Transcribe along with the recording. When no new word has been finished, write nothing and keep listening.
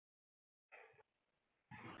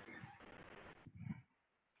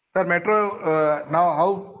Sir, Metro, now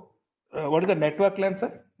how, what is the network length,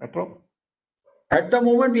 sir? Metro? At the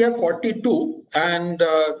moment, we have 42, and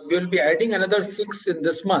we'll be adding another 6 in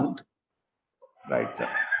this month. Right, sir.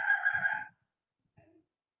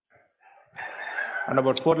 And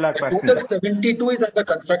about 4 lakh Total passengers. 72 is under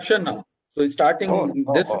construction now. So it's starting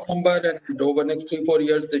this November, and over next 3-4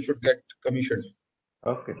 years, they should get commissioned.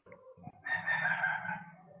 Okay.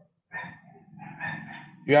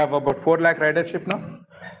 You have about 4 lakh ridership now?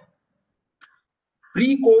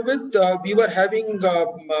 Pre-COVID, we were having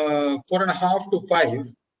 4.5 to 5.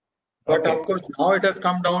 But Okay. of course, now it has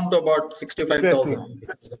come down to about 65,000.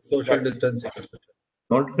 Social distancing, etc.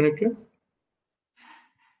 Not connected?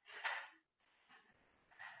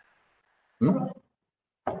 Hmm?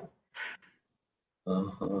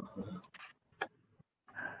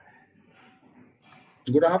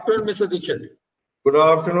 Good afternoon, Mr. Dikshit. Good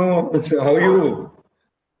afternoon. How are you?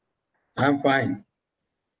 I'm fine.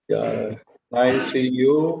 Yeah, nice seeing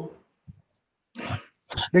you.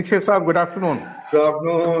 Dikshit sir, good afternoon. Good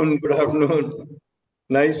afternoon. Good afternoon.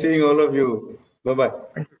 Nice seeing all of you. Bye-bye.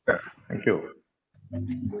 Thank you, sir. Thank you.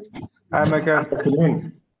 Hi, Michael. Good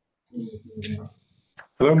afternoon.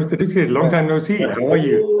 Hello, Mr. Dixit. Long time no see. How are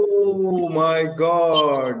you? Oh my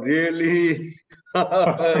God! Really?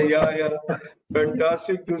 Yeah.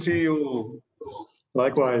 Fantastic to see you.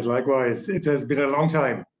 Likewise, likewise. It has been a long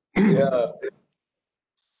time. Yeah.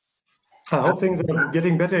 I hope things are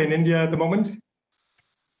getting better in India at the moment.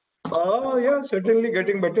 Oh, yeah, certainly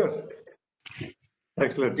getting better.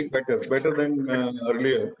 Excellent. Better than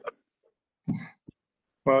earlier.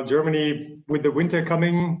 Well, Germany, with the winter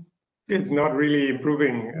coming, is not really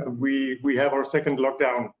improving. We have our second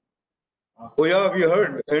lockdown. Oh yeah, we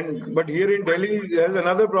heard. But here in Delhi, there's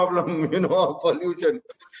another problem, of pollution.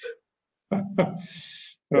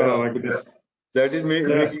 Oh my goodness. That is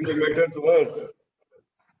making the matters worse.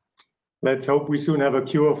 Let's hope we soon have a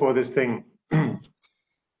cure for this thing.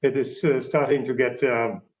 It is starting to get,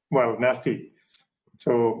 nasty.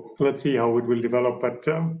 So let's see how it will develop. But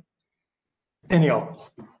anyhow.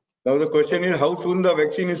 Now the question is how soon the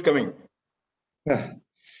vaccine is coming.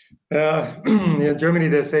 In Germany,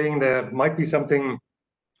 they're saying there might be something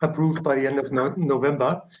approved by the end of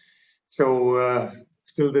November. So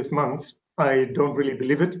still this month. I don't really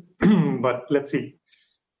believe it, but let's see.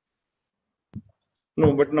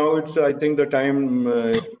 No, but now it's, I think the time,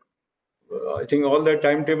 I think all that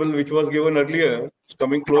timetable which was given earlier is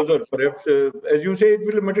coming closer. Perhaps, as you say, it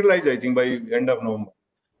will materialize, I think, by end of November.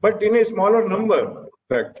 But in a smaller number, in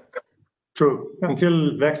fact. True.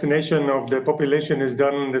 Until vaccination of the population is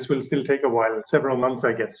done, this will still take a while, several months,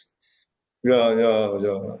 I guess.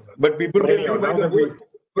 Yeah. But people can live by the hope.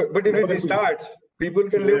 But if it starts, people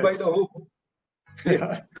can live by the hope.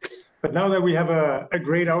 Yeah. But now that we have a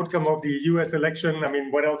great outcome of the US election, I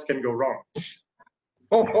mean, what else can go wrong?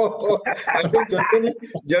 I think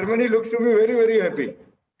Germany looks to be very, very happy.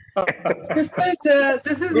 This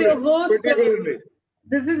is your host.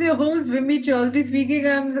 This is your host, Vimmi Chaudhary speaking.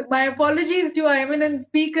 My apologies to our eminent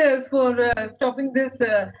speakers for stopping this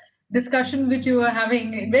discussion which you were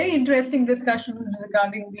having. Very interesting discussions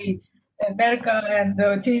regarding the America and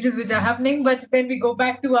the changes which are happening. But then we go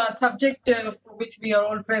back to our subject for which we are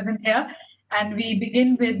all present here. And we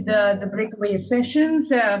begin with the breakaway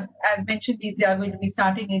sessions. As mentioned, these are going to be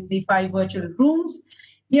starting in the 5 virtual rooms.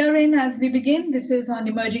 Herein, as we begin, this is on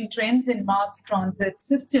emerging trends in mass transit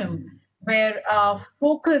system, where our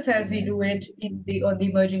focus as we do it on the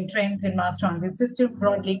emerging trends in mass transit system,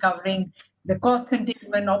 broadly covering the cost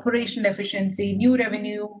containment, operational efficiency, new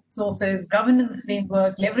revenue sources, governance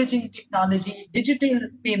framework, leveraging technology, digital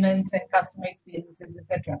payments and customer experiences,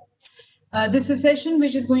 etc. This is a session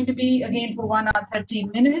which is going to be again for 1 hour 30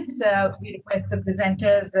 minutes. We request the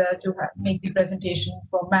presenters to make the presentation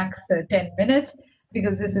for max 10 minutes,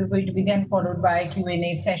 because this is going to be then followed by a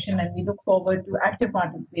Q&A session, and we look forward to active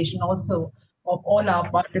participation also of all our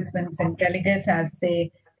participants and delegates as they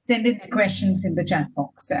send in the questions in the chat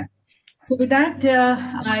box. So with that,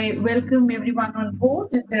 I welcome everyone on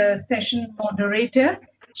board. The session moderator,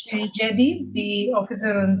 Shri Jaideep, the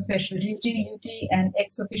Officer on Special Duty, UT, and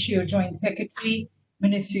ex officio Joint Secretary,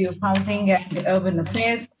 Ministry of Housing and Urban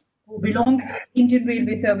Affairs, who belongs to Indian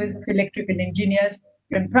Railway Service of Electrical Engineers.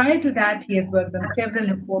 And prior to that, he has worked on several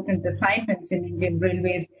important assignments in Indian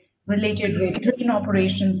Railways related with train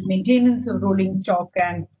operations, maintenance of rolling stock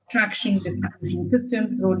and traction distribution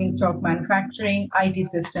systems, rolling stock manufacturing, IT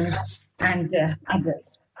systems, and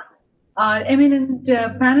others. Our eminent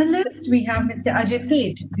panelists, we have Mr. Ajay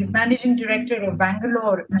Seth, the Managing Director of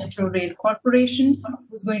Bangalore Metro Rail Corporation,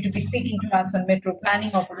 who's going to be speaking to us on metro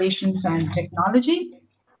planning, operations, and technology.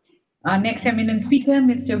 Our next eminent speaker,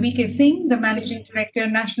 Mr. V.K. Singh, the Managing Director,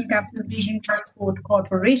 National Capital Region Transport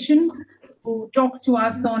Corporation, who talks to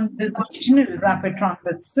us on the regional rapid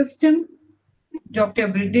transit system. Dr.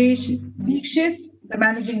 Bridesh Dikshit, the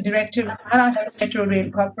Managing Director of Maharashtra Metro Rail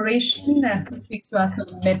Corporation, who speaks to us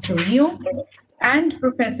on Metro Neo, and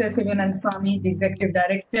Professor Sivanand Swami, the Executive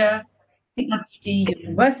Director, CEPT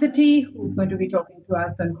University, who's going to be talking to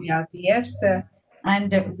us on PRTS.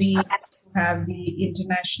 And we also have the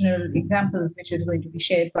international examples, which is going to be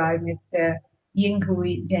shared by Mr.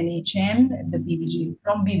 Yinghui Denny Chen, the BBG,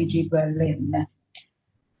 from BBG Berlin.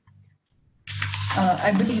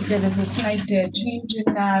 I believe there is a slight change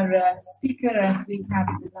in our speaker as we have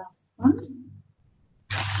the last one.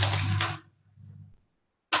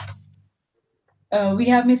 We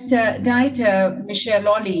have Mr. Dieter Michel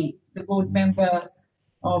Lolly, the board member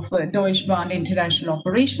of Deutsche Bahn International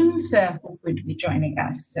Operations, who's going to be joining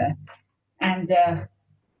us.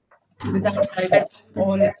 With that, I welcome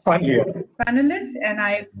all panelists, and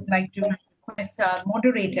I would like to request our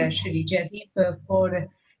moderator, Shri Jaideep, for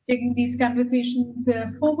taking these conversations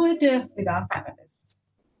forward with our panelists.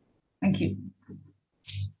 Thank you.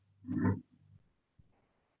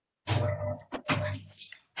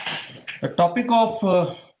 The topic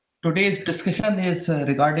of today's discussion is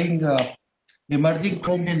regarding emerging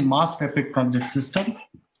trend in mass rapid transit system.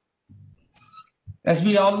 As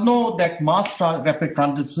we all know that rapid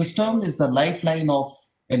transit system is the lifeline of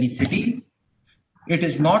any city. It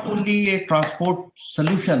is not only a transport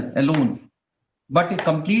solution alone, but a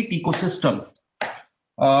complete ecosystem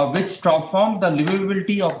which transforms the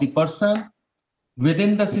livability of the person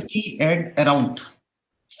within the city and around.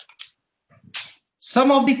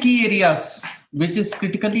 Some of the key areas which is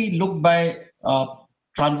critically looked by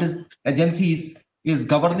transit agencies is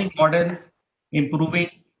governing model, improving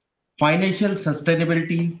financial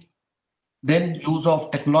sustainability, then use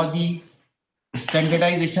of technology.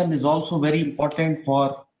 Standardization is also very important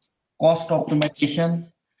for cost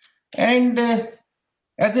optimization, and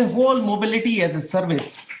as a whole, mobility as a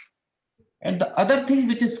service. And the other thing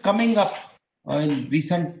which is coming up in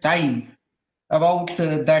recent time about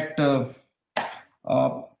the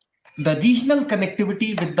regional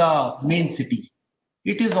connectivity with the main city,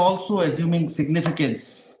 it is also assuming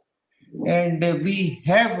significance. And today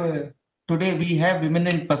we have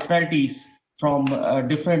eminent personalities from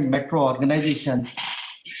different metro organizations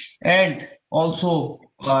and also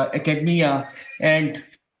academia and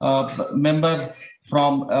member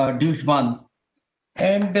from Deutsche Bahn.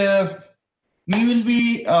 And we will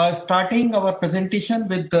be starting our presentation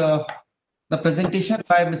with the presentation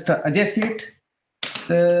by Mr. Ajay Seth.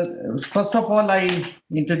 First of all, I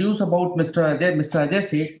introduce about Mr. Ajay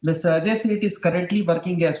Seth. Mr. Ajay Seth is currently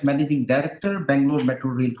working as Managing Director, Bangalore Metro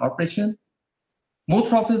Rail Corporation.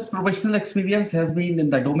 Most of his professional experience has been in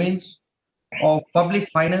the domains of public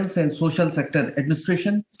finance and social sector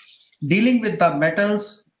administration, dealing with the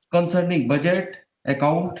matters concerning budget,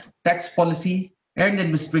 account, tax policy and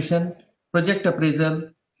administration, project appraisal,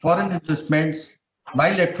 foreign investments,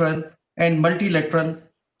 bilateral and multilateral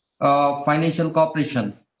financial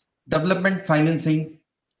cooperation, development financing,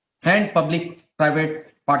 and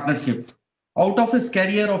public-private partnership. Out of his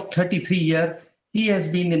career of 33 years, he has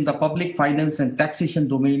been in the public finance and taxation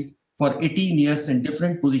domain for 18 years in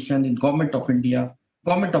different positions in Government of India,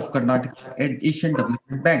 Government of Karnataka, and Asian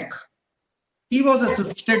Development Bank. He was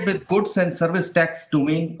associated with goods and service tax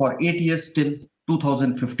domain for 8 years till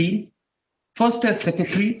 2015. First as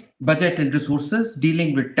Secretary, Budget and Resources,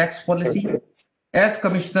 dealing with tax policy, as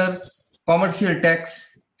Commissioner, Commercial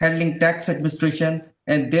Tax, handling tax administration,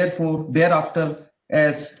 and thereafter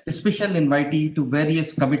as special invitee to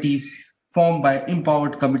various committees formed by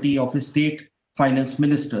Empowered Committee of State Finance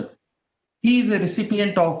Minister. He is a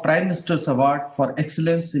recipient of Prime Minister's Award for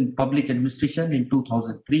Excellence in Public Administration in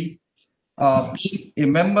 2003, a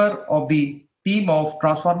member of the team of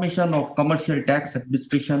Transformation of Commercial Tax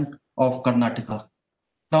Administration of Karnataka.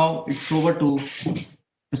 Now it's over to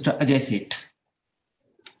Mr. Ajay Seth.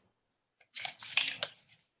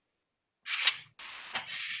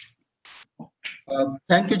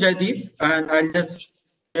 Thank you, Jaideep. And I'll just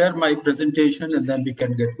share my presentation and then we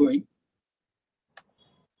can get going.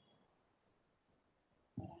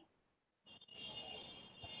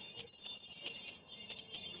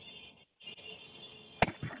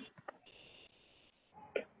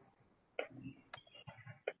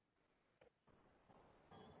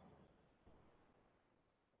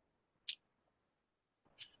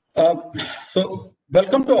 So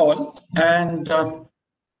welcome to all. And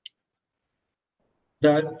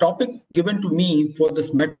the topic given to me for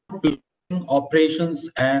this metro operations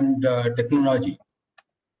and technology.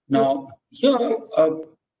 Now here,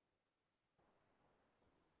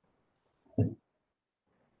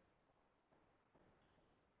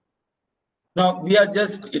 Now we are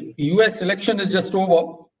just, US election is just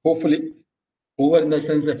over, hopefully. Over in the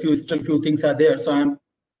sense that still few things are there. So I'm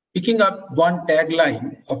picking up one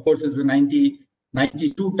tagline, of course, is the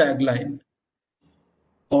 1992 tagline,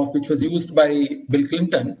 of which was used by Bill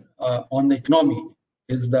Clinton on the economy,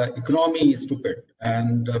 is the economy is stupid.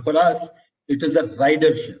 And for us, it is a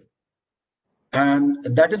ridership. And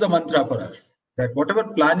that is a mantra for us, that whatever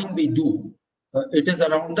planning we do, it is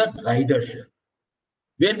around the ridership.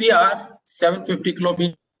 Where we are 750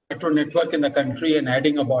 kilometer metro network in the country and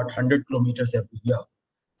adding about 100 kilometers every year.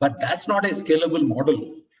 But that's not a scalable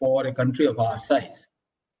model for a country of our size.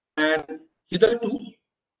 And hitherto,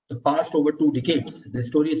 the past over 2 decades, the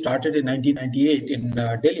story started in 1998 in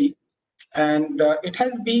Delhi, and it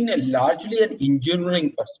has been largely an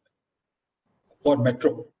engineering perspective for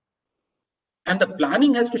metro. And the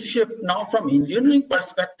planning has to shift now from engineering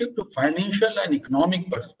perspective to financial and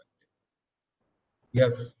economic perspective. We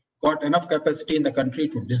have got enough capacity in the country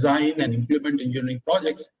to design and implement engineering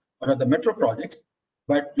projects or other metro projects,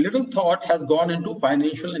 but little thought has gone into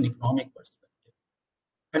financial and economic perspective.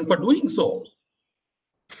 And for doing so,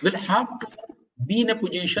 we'll have to be in a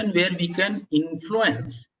position where we can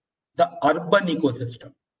influence the urban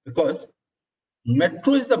ecosystem, because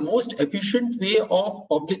metro is the most efficient way of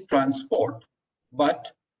public transport,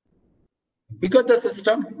 but bigger the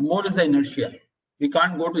system, more is the inertia. We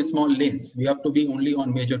can't go to small lanes. We have to be only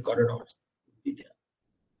on major corridors.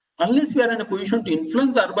 Unless we are in a position to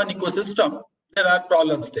influence the urban ecosystem, there are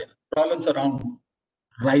problems there, problems around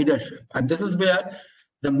ridership. And this is where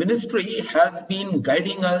the ministry has been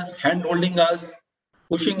guiding us, hand-holding us,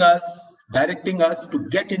 pushing us, directing us to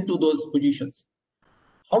get into those positions.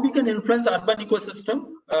 How we can influence the urban ecosystem,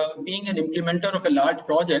 being an implementer of a large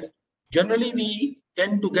project, generally we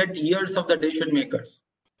tend to get ears of the decision makers,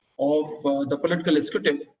 of the political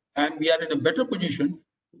executive, and we are in a better position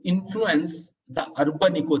to influence the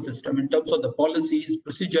urban ecosystem in terms of the policies,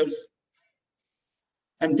 procedures.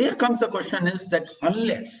 And there comes the question is that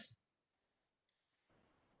unless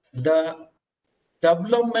the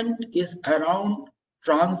development is around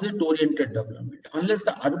transit-oriented development, unless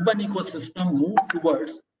the urban ecosystem moves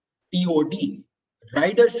towards TOD,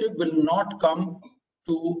 ridership will not come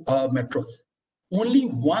to metros. Only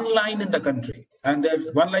one line in the country, and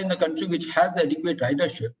there's one line in the country which has the adequate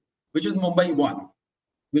ridership, which is Mumbai 1,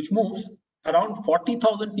 which moves around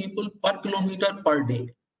 40,000 people per kilometer per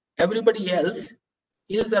day. Everybody else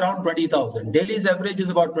is around 20,000. Delhi's average is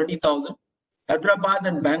about 20,000. Hyderabad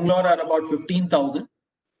and Bangalore are about 15,000.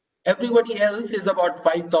 Everybody else is about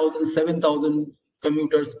 5,000, 7,000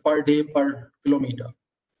 commuters per day per kilometer.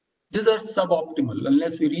 These are suboptimal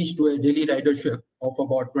unless we reach to a daily ridership of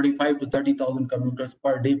about 25 to 30,000 commuters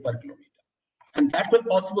per day per kilometer. And that will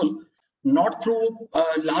possible not through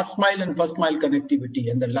last mile and first mile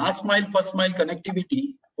connectivity. And the last mile, first mile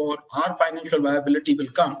connectivity for our financial viability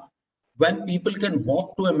will come when people can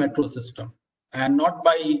walk to a metro system, and not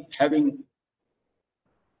by having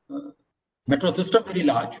metro system very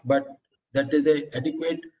large, but that is a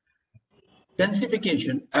adequate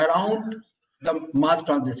densification around the mass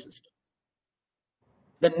transit systems.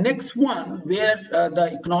 The next one where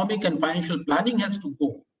the economic and financial planning has to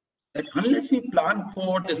go, that unless we plan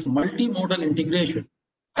for this multimodal integration,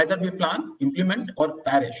 either we plan, implement, or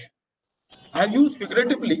perish. I've used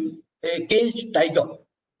figuratively a caged tiger.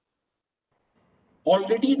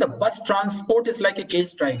 Already the bus transport is like a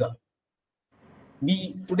caged tiger.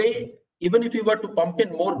 We today, even if we were to pump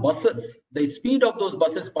in more buses, the speed of those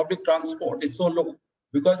buses, public transport, is so low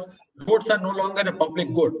because roads are no longer a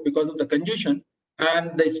public good because of the congestion,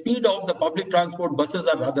 and the speed of the public transport buses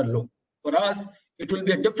are rather low. For us, it will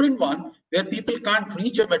be a different one where people can't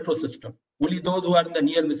reach a metro system. Only those who are in the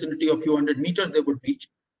near vicinity of few hundred meters they would reach,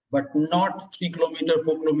 but not 3 kilometer,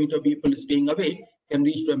 4 kilometer people staying away can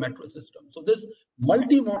reach to a metro system. So this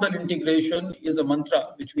multimodal integration is a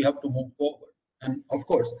mantra which we have to move forward. And of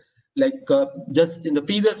course, like just in the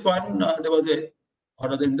previous one, there was a,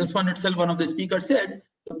 or in this one itself, one of the speakers said,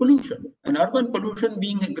 the pollution, and urban pollution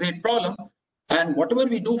being a great problem. And whatever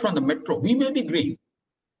we do from the metro, we may be green,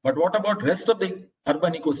 but what about rest of the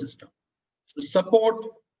urban ecosystem? To support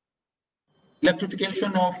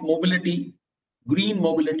electrification of mobility, green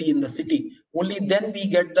mobility in the city, only then we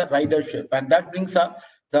get the ridership. And that brings up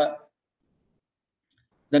the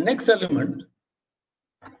next element,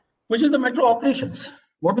 which is the metro operations.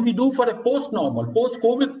 What do we do for a post-normal,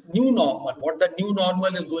 post-COVID new normal, what that new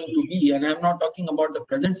normal is going to be? And I'm not talking about the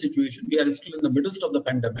present situation. We are still in the midst of the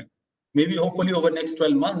pandemic. Maybe hopefully over the next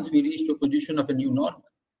 12 months, we reach to a position of a new normal.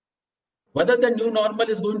 Whether the new normal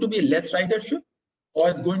is going to be less ridership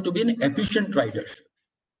or is going to be an efficient ridership.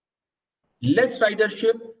 Less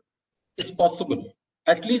ridership is possible,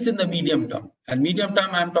 at least in the medium term. And medium term,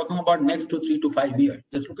 I'm talking about next 3 to 5 years.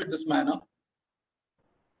 Just look at this manner.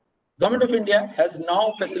 Government of India has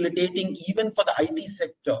now facilitating even for the IT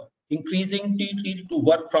sector, increasing T3 to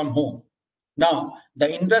work from home. Now,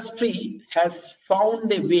 the industry has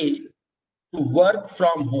found a way to work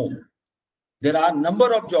from home. There are a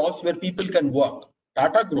number of jobs where people can work.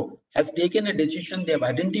 Tata Group has taken a decision. They have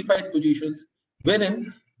identified positions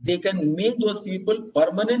wherein they can make those people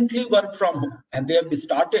permanently work from home, and they have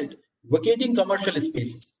started vacating commercial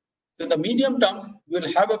spaces. In the medium term, we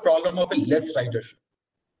will have a problem of a less ridership.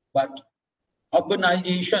 But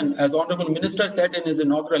urbanization, as Honorable Minister said in his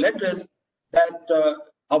inaugural address, that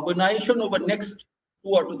urbanization over next 2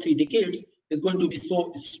 or 3 decades is going to be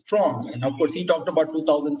so strong. And of course, he talked about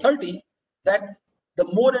 2030, that the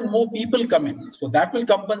more and more people come in. So that will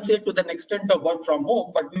compensate to the extent of work from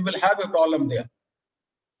home, but we will have a problem there.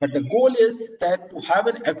 But the goal is that to have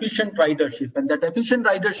an efficient ridership, and that efficient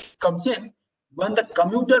ridership comes in when the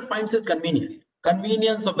commuter finds it convenient.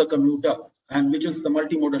 Convenience of the commuter, and which is the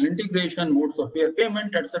multimodal integration, modes of fare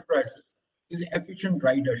payment, etc., is efficient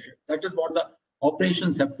ridership. That is what the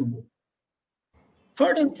operations have to do.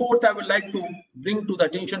 Third and fourth, I would like to bring to the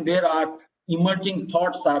attention where our emerging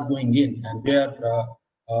thoughts are going in, and where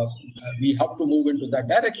we have to move into that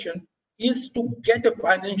direction, is to get a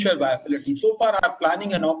financial viability. So far, our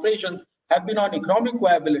planning and operations have been on economic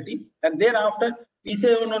viability, and thereafter we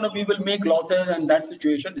say, oh, no, we will make losses, and that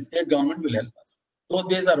situation, the state government will help us. Those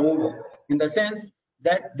days are over, in the sense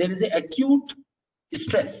that there is an acute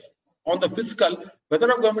stress on the fiscal,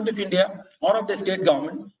 whether of Government of India or of the state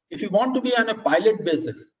government. If you want to be on a pilot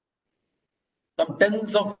basis, some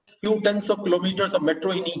few tens of kilometers of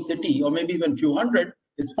metro in each city, or maybe even few hundred,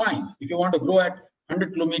 is fine. If you want to grow at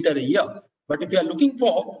 100 kilometers a year, but if you are looking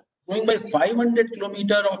for going by 500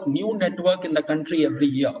 kilometers of new network in the country every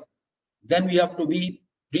year, then we have to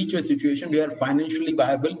reach a situation where we are financially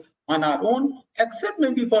viable on our own, except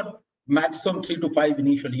maybe for maximum 3 to 5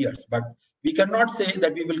 initial years. But we cannot say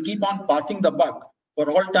that we will keep on passing the buck for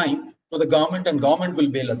all time to the government, and government will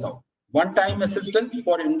bail us out. One-time assistance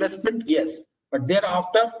for investment, yes, but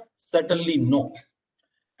thereafter, certainly no.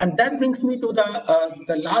 And that brings me to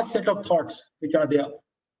the last set of thoughts which are there.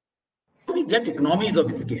 We get economies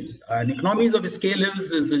of scale. And economies of scale is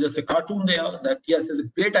just a cartoon there that, yes, is a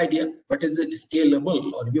great idea, but is it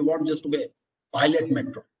scalable, or do you want just to be a pilot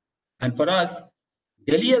metro? And for us,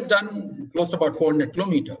 Delhi has done close to about 400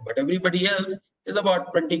 kilometers, but everybody else is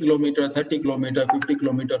about 20 kilometers, 30 kilometers, 50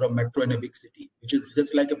 kilometers of metro in a big city, which is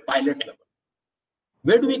just like a pilot level.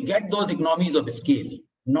 Where do we get those economies of scale?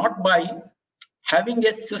 Not by having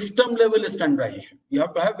a system level standardization. You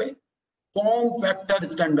have to have a form factor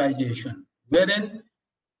standardization, wherein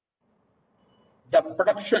the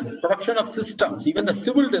production of systems, even the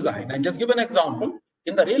civil design, and just give an example,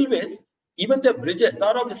 in the railways, even the bridges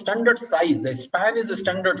are of a standard size. The span is a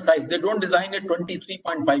standard size. They don't design it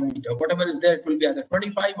 23.5 meter. Whatever is there, it will be either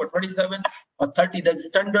 25 or 27 or 30. That's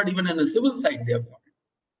standard even in the civil side they have got it.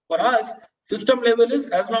 For us, system level is,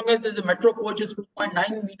 as long as there's a metro coach is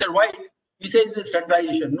 2.9 meter wide, we say it's a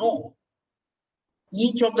standardization. No.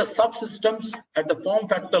 Each of the subsystems at the form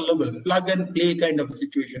factor level, plug and play kind of a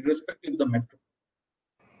situation, respective to the metro.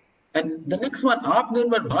 And the next one,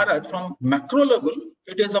 Atmanirbhar Bharat, from macro level,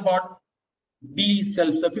 it is about be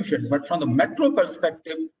self-sufficient. But from the metro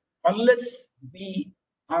perspective, unless we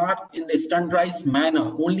are in a standardized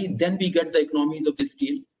manner, only then we get the economies of the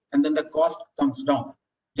scale, and then the cost comes down.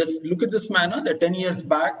 Just look at this manner, that 10 years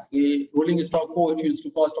back, a rolling stock coach used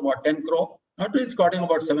to cost about 10 crore. Now it is costing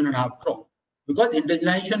about 7.5 crore. Because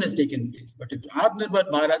indigenization has taken place. But if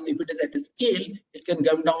Atmanirbhar Bharat, if it is at a scale, it can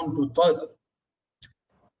come down to further.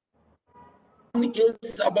 One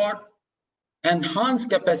is about enhanced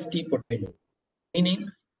capacity potential, meaning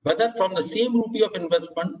whether from the same rupee of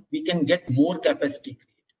investment, we can get more capacity created.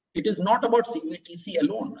 It is not about CBTC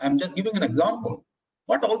alone. I'm just giving an example,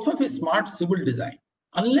 but also of a smart civil design.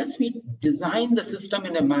 Unless we design the system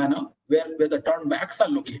in a manner where the turnbacks are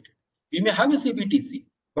located, we may have a CBTC,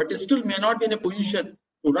 but it still may not be in a position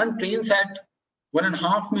to run trains at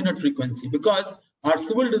 1.5 minute frequency, because our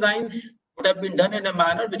civil designs would have been done in a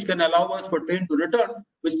manner which can allow us for train to return,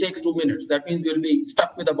 which takes 2 minutes. That means we'll be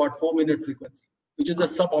stuck with about 4 minute frequency, which is a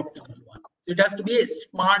suboptimal one. So it has to be a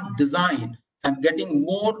smart design and getting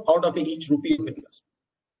more out of each rupee of investment.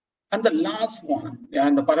 And the last one,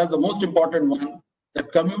 and perhaps the most important one,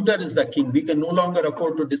 that commuter is the king. We can no longer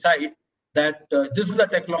afford to decide that this is the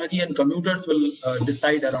technology and commuters will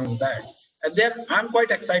decide around that. And there, I'm quite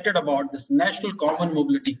excited about this National Common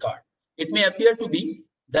Mobility Card. It may appear to be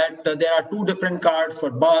that there are 2 different cards for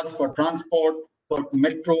bus, for transport,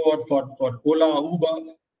 metro or for Ola,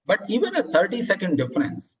 Uber, but even a 30-second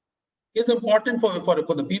difference is important for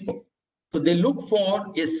the people. So they look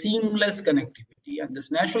for a seamless connectivity, and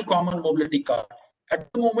this National Common Mobility Card,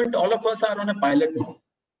 at the moment, all of us are on a pilot mode.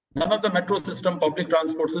 None of the metro system, public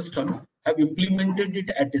transport system have implemented it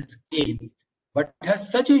at a scale, but it has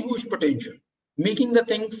such a huge potential, making the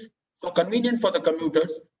things so convenient for the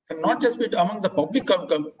commuters, and not just among the public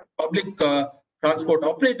transport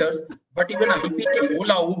operators, but even IPT,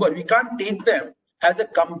 Ola, Uber. We can't take them as a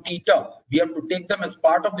competitor. We have to take them as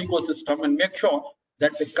part of the ecosystem and make sure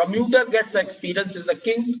that the commuter gets the experience. Is the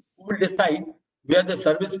king who will decide where the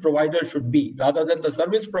service provider should be, rather than the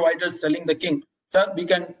service providers telling the king, sir, we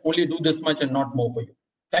can only do this much and not more for you.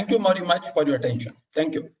 Thank you very much for your attention.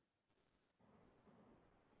 Thank you.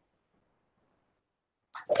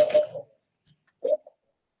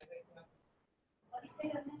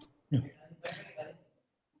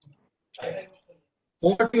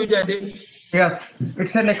 Over to you, Jaideep. Yes,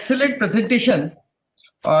 it's an excellent presentation,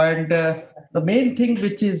 and the main thing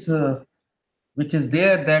which is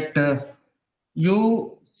there that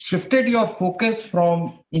you shifted your focus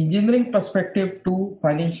from engineering perspective to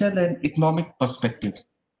financial and economic perspective.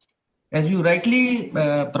 As you rightly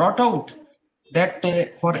brought out that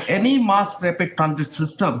for any mass rapid transit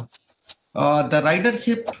system, the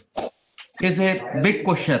ridership is a big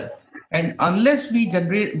question. And unless we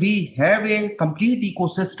have a complete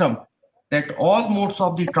ecosystem that all modes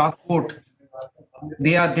of the transport,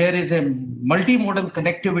 there is a multimodal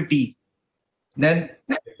connectivity, then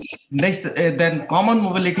common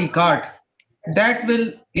mobility card, that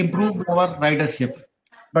will improve our ridership.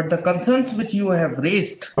 But the concerns which you have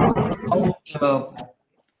raised about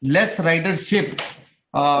less ridership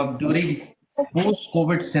during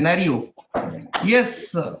post-COVID scenario,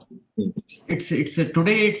 yes, it's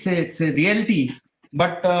a reality.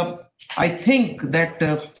 But I think that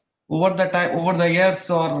over the years,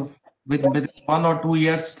 or within 1 or 2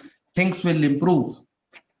 years, things will improve.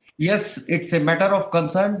 Yes, it's a matter of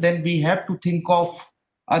concern. Then we have to think of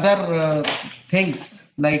other things,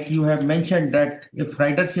 like you have mentioned, that if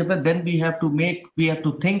ridership, then we have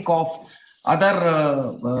to think of other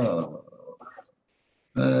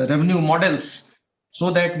revenue models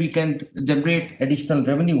so that we can generate additional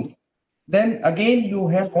revenue. Then again, you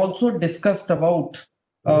have also discussed about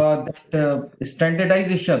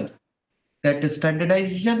standardization. That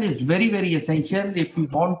standardization is very, very essential if we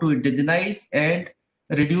want to indigenize and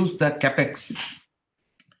reduce the capex.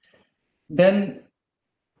 Then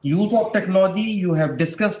use of technology, you have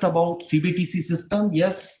discussed about CBTC system.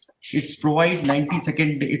 Yes, it's provide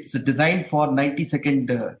 90-second, it's designed for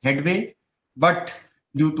 90-second headway, but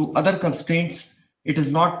due to other constraints, it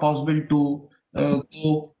is not possible to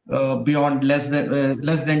go beyond less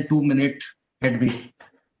than 2-minute headway.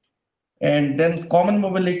 And then common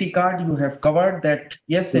mobility card, you have covered that.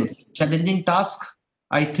 Yes, it's a challenging task.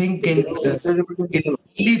 I think in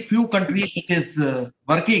only few countries it is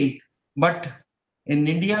working, but in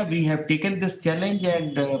India we have taken this challenge,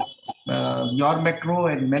 and your metro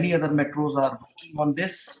and many other metros are working on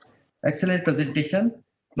this. Excellent presentation.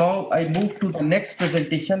 Now I move to the next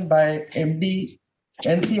presentation by MD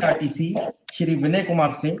NCRTC, Shri Vinay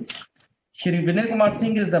Kumar Singh. Shri Vinay Kumar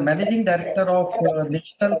Singh is the Managing Director of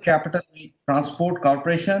National Capital Transport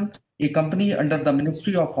Corporation, a company under the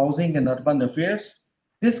Ministry of Housing and Urban Affairs.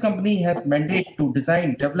 This company has mandate to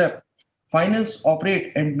design, develop, finance,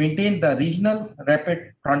 operate, and maintain the regional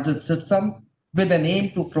rapid transit system with an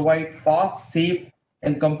aim to provide fast, safe,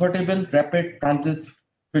 and comfortable rapid transit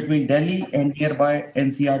between Delhi and nearby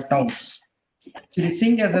NCR towns. Shri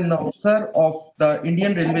Singh is an officer of the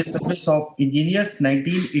Indian Railway Service of Engineers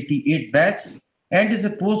 1988 batch and is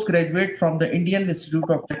a postgraduate from the Indian Institute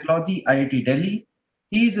of Technology, IIT Delhi.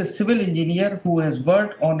 He is a civil engineer who has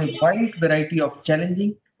worked on a wide variety of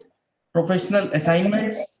challenging professional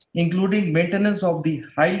assignments, including maintenance of the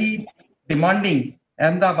highly demanding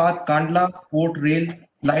Ahmedabad-Kandla Port Rail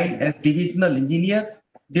Line as divisional engineer,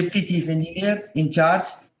 deputy chief engineer in charge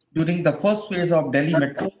during the first phase of Delhi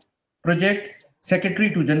Metro project, secretary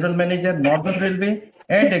to general manager, Northern Railway,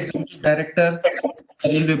 and executive director,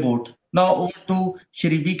 Railway Board. Now over to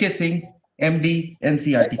Shri VK Singh, MD,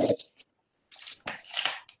 NCRTC.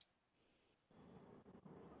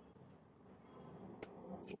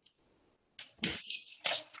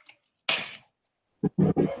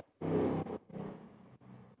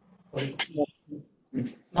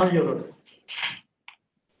 Now you're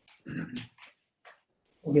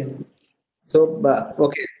okay. So,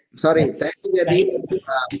 okay. Sorry. Thank you,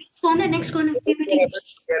 Jaideep. Next corner, PPT.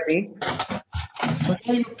 So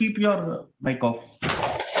can you keep your mic off?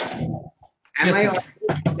 Am Yes, I sir.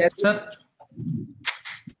 audible? Yes. Sir,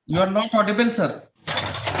 You are not audible, sir.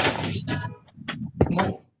 No.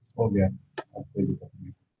 हो गया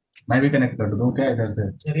मैं भी connect कर दूं क्या इधर से?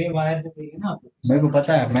 चलिए वायर तो देखिए ना, मेरे को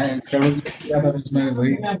पता है, मैं ट्रेवल किया था उसमें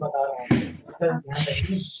वही मैं बता रहा हूँ, ध्यान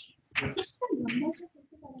रखिए।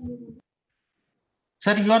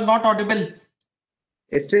 Sir, you are not audible.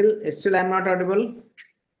 Still I'm not audible.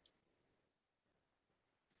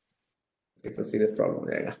 ये तो serious problem हो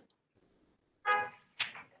जाएगा.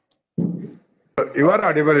 You are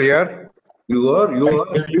audible here. You are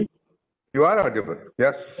You are audible.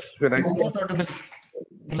 Yes. When I Not audible.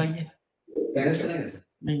 बुलाइए.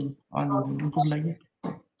 नहीं, उनको बुलाइए.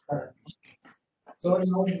 So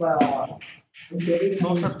now,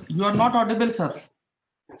 No, sir. You are not audible, sir.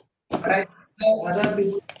 other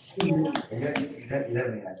people.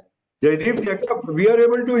 Jaideep, check up. We are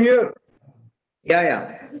able to hear.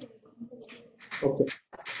 Yeah. Okay.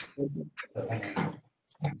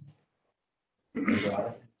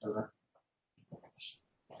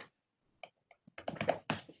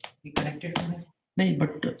 नहीं,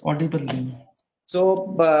 but audible नहीं. So,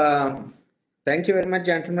 thank you very much,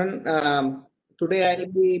 gentlemen. Today I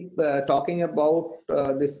will be talking about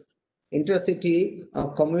this intercity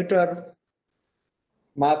commuter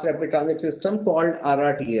mass rapid transit system called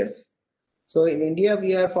RRTS. So in India,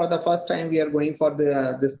 we are for the first time we are going for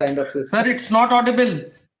this kind of system. Sir, it's not audible.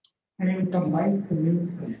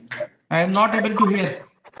 I am not able to hear.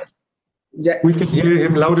 We can hear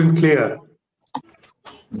him loud and clear.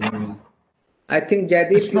 I think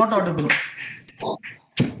Jaideep. It's not audible.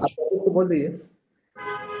 आप तो बोल दीजिए.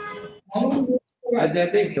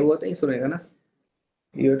 Jaideep वो तो ही सुनेगा ना.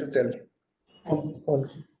 You have to tell.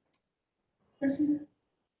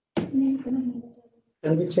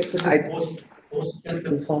 Can we check with the host can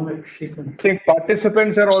confirm if she can. think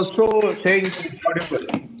participants are also saying it's audible.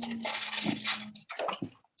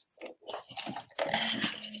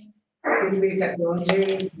 We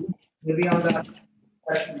technology maybe on the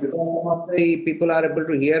because of the people are able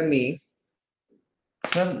to hear me.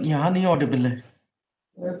 Sir, यहाँ नहीं audible है.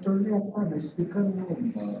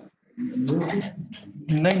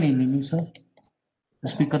 नहीं sir.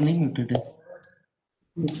 Speaker नहीं muted है.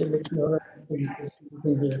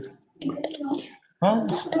 हाँ?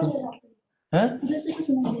 हैं?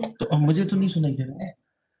 तो मुझे तो नहीं सुनाई दे रहा.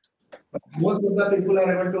 Most of the people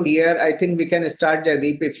are able to hear. I think we can start,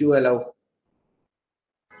 Jaideep, if you allow.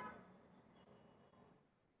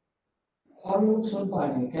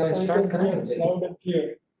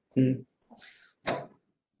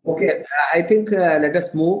 Okay, I think let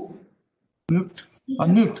us move. Mute.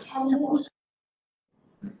 Unmute.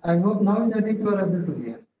 I hope now that you are able to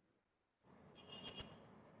hear.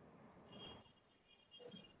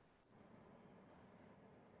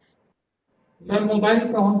 मैं mobile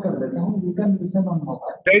पे on कर देता हूँ. You can listen on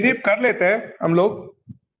mobile. Jaideep, कर लेते हैं हम लोग.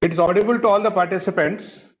 It's audible to all the participants,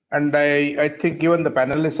 and I think even the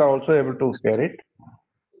panelists are also able to hear it.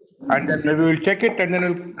 And then maybe we'll check it, and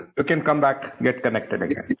then you can come back, get connected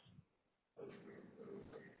again.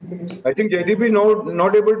 I think Jaideep is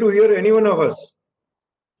not able to hear any one of us.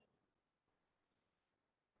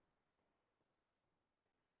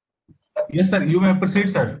 Yes sir, you may proceed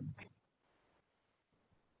sir.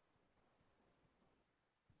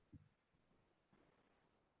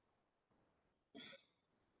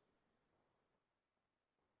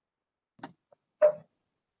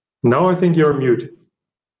 Now I think you're mute.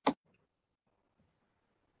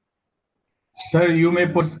 Sir, you may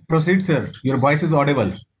proceed sir. Your voice is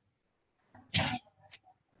audible.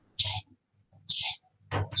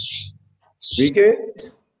 VK?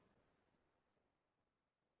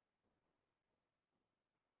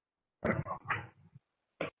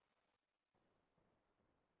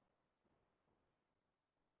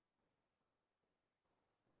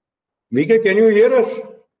 VK, can you hear us?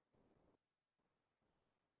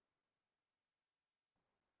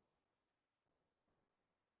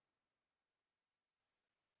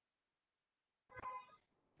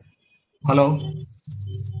 Hello.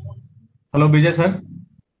 Hello, Vijay sir.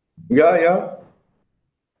 Yeah.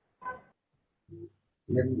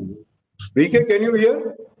 VK, can you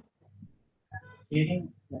hear?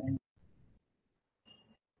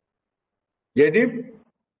 Jaideep?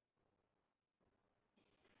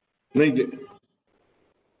 नहीं.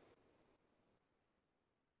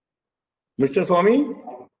 Mr. Swami?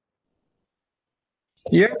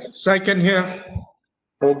 Yes, I can hear.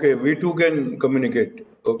 Okay, we too can communicate.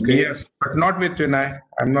 Okay. Yes, but not with Vinay.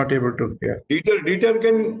 I'm not able to hear. Dieter,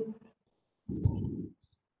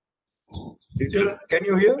 can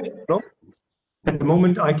you hear? No? At the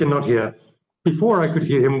moment, I cannot hear. Before, I could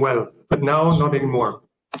hear him well, but now not anymore.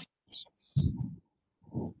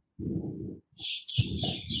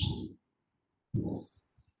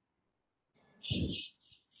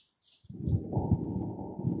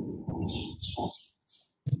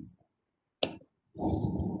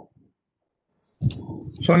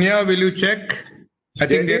 Sonia, will you check? I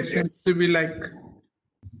think there Jaideep? seems to be like.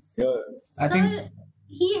 Sir,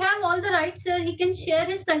 he have all the rights, sir. He can share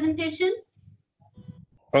his presentation.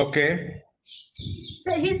 Okay.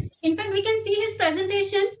 In fact, we can see his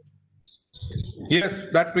presentation. Yes,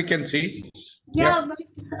 that we can see. Yeah,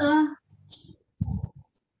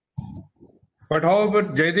 But how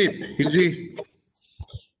about Jaideep? Is he?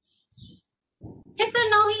 yes, sir.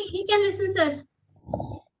 Now he can listen, sir.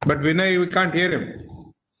 But Vinay, we can't hear him.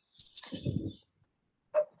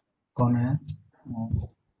 कौन है?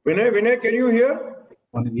 Vinay, can you hear?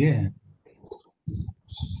 कौन है? ये है.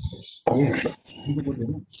 ये इनको बोल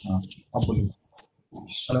देना. हाँ, आप बोलिए.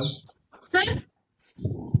 Hello. Sir.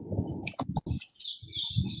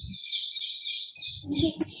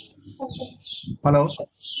 Hello.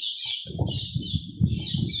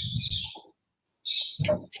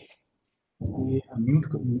 ये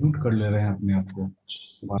म्यूट कर ले रहे हैं अपने आप को.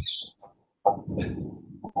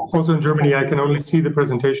 Also in Germany, I can only see the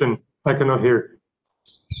presentation. I cannot hear.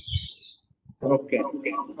 Okay.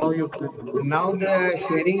 Now the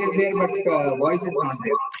sharing is there, but voice is not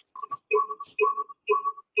there.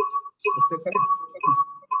 उससे करें?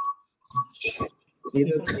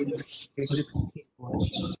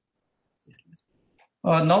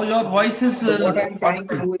 Now your voice is. So what I'm trying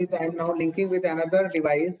to do is I'm now linking with another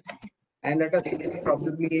device, and let us see if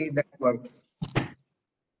probably that works.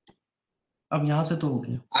 अब यहाँ से तो हो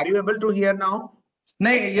गया. Are you able to hear now?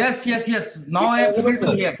 नहीं, yes. Now I am able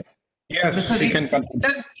to hear. Yes, Mr. we can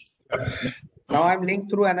continue. Now I'm linked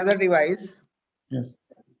through another device. Yes.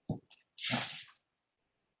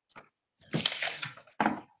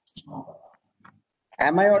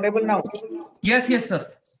 Am I audible now? Yes,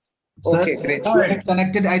 sir. Sir, Okay, great. you have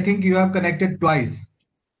connected. I think you have connected twice.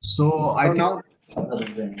 So I think.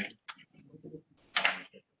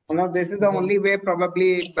 Now this is the only way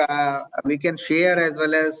probably we can share as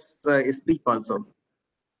well as speak also.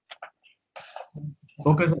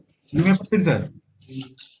 Okay, sir. You may proceed, sir.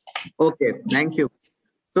 Okay, thank you.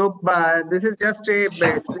 So this is just a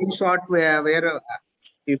screenshot where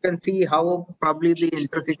you can see how probably the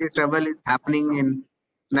intercity travel is happening in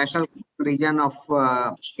national region of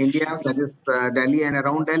India, that is Delhi and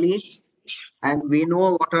around Delhi. And we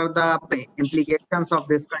know what are the implications of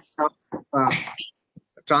this kind of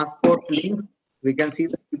transport links. We can see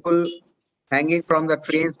the people hanging from the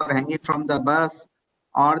trains or hanging from the bus,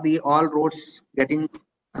 or the all roads getting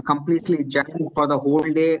completely jammed for the whole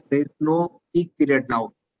day. There is no peak period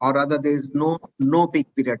now, or rather there is no peak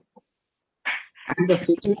period. And the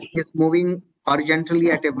city is moving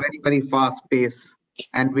horizontally at a very fast pace,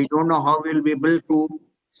 and we don't know how we'll be able to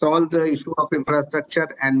solve the issue of infrastructure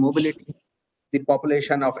and mobility, the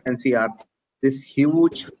population of NCR, this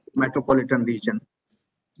huge metropolitan region.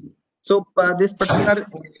 So this particular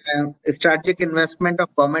strategic investment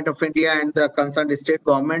of Government of India and the concerned state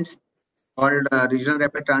governments called Regional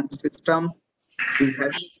Rapid Transit System is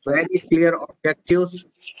having very clear objectives,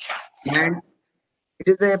 and it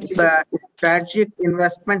is a strategic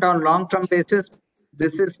investment on long-term basis.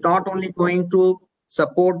 This is not only going to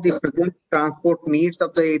support the present transport needs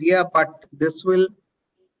of the area, but this will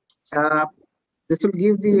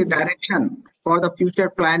give the direction for the future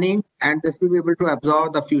planning, and this will be able to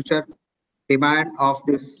absorb the future demand of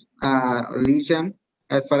this region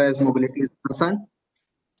as far as mobility is concerned.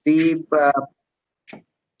 The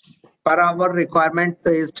per hour requirement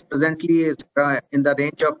is presently in the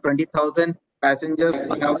range of 20,000 passengers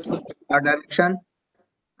per direction,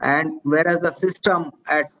 and whereas the system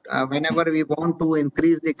at whenever we want to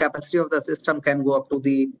increase the capacity of the system can go up to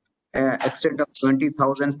the extent of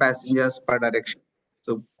 20,000 passengers per direction.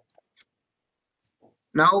 So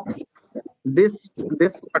now this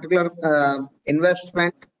particular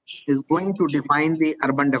investment is going to define the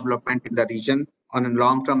urban development in the region on a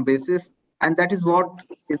long-term basis, and that is what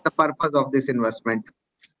is the purpose of this investment.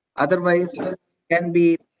 Otherwise, can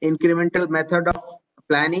be incremental method of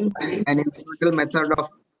planning and incremental method of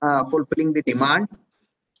fulfilling the demand,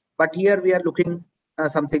 but here we are looking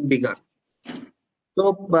something bigger.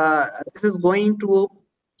 So this is going to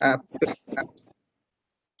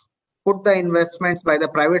put the investments by the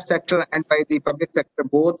private sector and by the public sector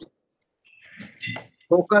both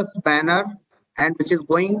focused manner, and which is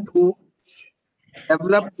going to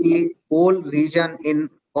develop the whole region in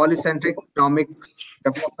polycentric economic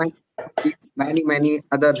development, many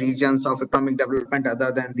other regions of economic development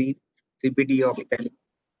other than the CBD of Delhi.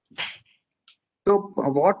 So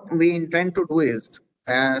what we intend to do is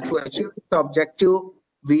To achieve this objective,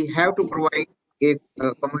 we have to provide a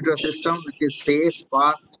commuter system which is safe,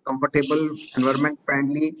 fast, comfortable, environment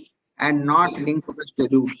friendly, and not linked to the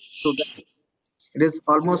schedule. So that it is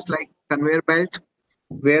almost like conveyor belt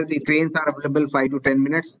where the trains are available 5 to 10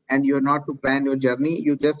 minutes and you're not to plan your journey.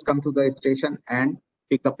 You just come to the station and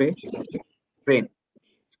pick up a train.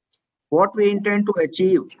 What we intend to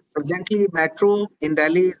achieve, presently metro in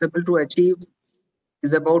Delhi is able to achieve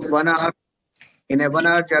is about 1 hour, in a 1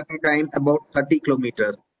 hour journey time, about 30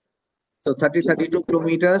 kilometers. So 32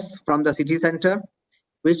 kilometers from the city center,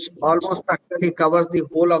 which almost practically covers the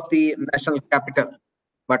whole of the national capital,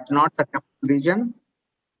 but not the capital region.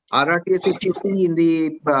 RRTS, if you see in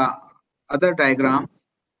the other diagram,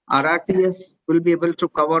 RRTS will be able to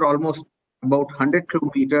cover almost about 100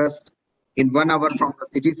 kilometers in 1 hour from the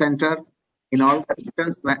city center in all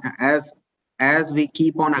directions as we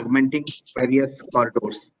keep on augmenting various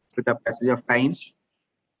corridors with the passage of time.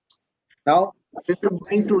 Now, this is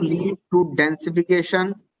going to lead to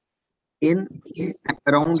densification in and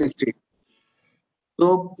around the state.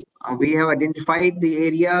 So we have identified the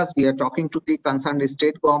areas. We are talking to the concerned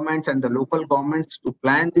state governments and the local governments to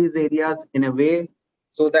plan these areas in a way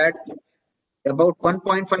so that about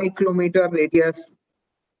 1.5 kilometer radius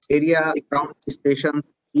area around the stations,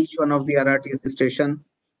 each one of the RRTS station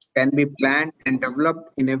can be planned and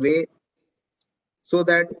developed in a way so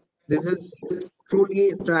that this is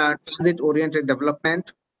truly transit-oriented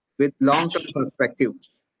development with long-term perspective,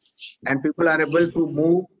 and people are able to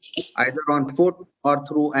move either on foot or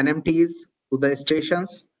through NMTs to the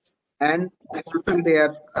stations and fulfill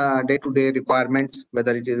their day-to-day requirements,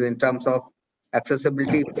 whether it is in terms of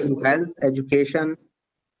accessibility to health, education,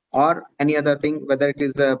 or any other thing, whether it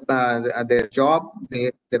is their job,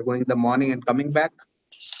 they're going in the morning and coming back.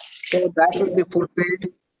 So that will be fulfilled,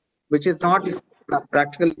 which is not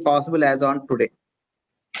practically possible as on today.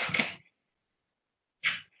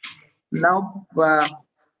 Now,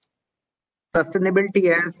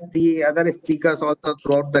 sustainability, as the other speakers also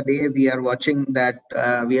throughout the day, we are watching that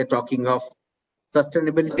we are talking of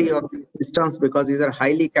sustainability of these systems because these are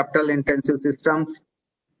highly capital intensive systems.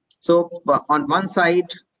 So on one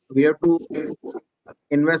side, we have to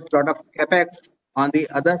invest a lot of capex. On the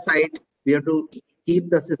other side, we have to keep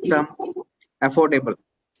the system affordable.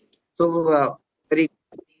 So very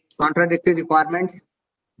contradictory requirements.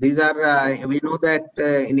 These are, we know that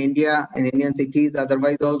in India, in Indian cities,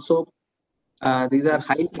 otherwise also, these are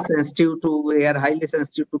highly sensitive to, we are highly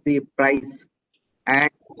sensitive to the price.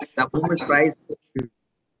 And the moment price,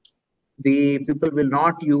 the people will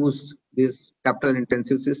not use these capital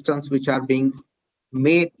intensive systems which are being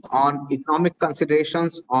made on economic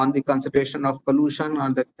considerations, on the consideration of pollution,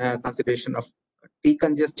 on the consideration of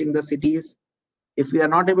decongesting the cities. If we are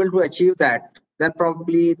not able to achieve that, then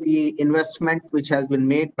probably the investment which has been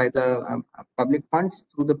made by the public funds,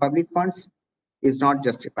 through the public funds, is not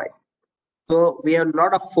justified. So we have a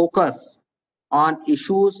lot of focus on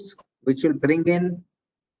issues which will bring in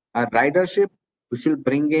ridership, which will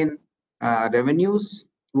bring in revenues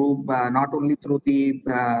through not only through the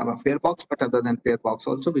fare box, but other than fare box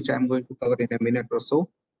also, which I'm going to cover in a minute or so.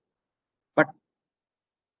 But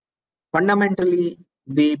fundamentally,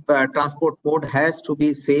 the transport mode has to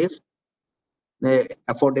be safe,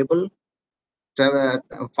 affordable,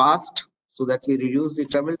 fast, so that we reduce the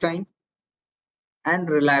travel time, and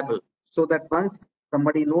reliable, so that once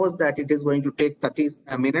somebody knows that it is going to take 30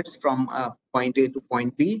 minutes from point A to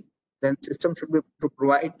point B, then system should be to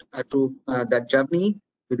provide to that journey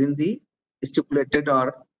within the stipulated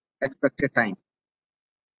or expected time.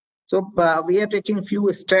 So we are taking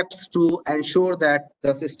few steps to ensure that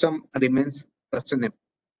the system remains sustainable.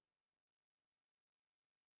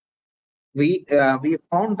 We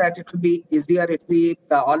found that it will be easier if we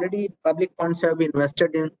already public funds have been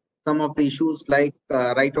invested in some of the issues like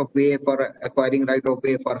right of way for acquiring right of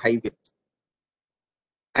way for highways.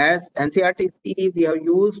 As NCRTC, we have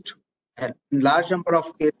used a large number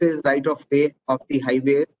of cases right of way of the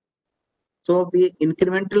highway. So the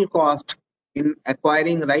incremental cost in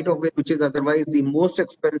acquiring right of way, which is otherwise the most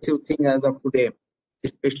expensive thing as of today,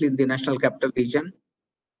 especially in the national capital region,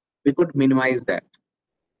 we could minimize that.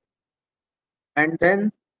 And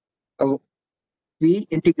then we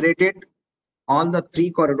integrated all the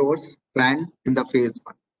 3 corridors planned in the phase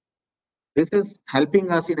 1. This is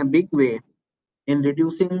helping us in a big way in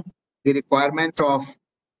reducing the requirement of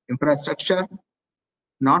infrastructure,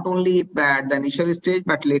 not only at the initial stage,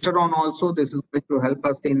 but later on also. This is going to help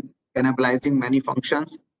us in cannibalizing many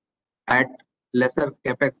functions at lesser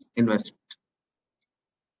capex investment.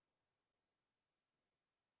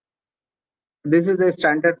 This is a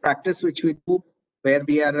standard practice which we do where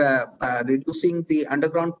we are reducing the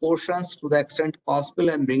underground portions to the extent possible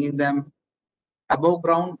and bringing them above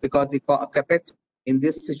ground, because the capex in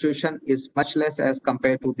this situation is much less as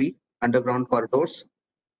compared to the underground corridors.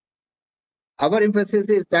 Our emphasis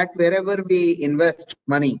is that wherever we invest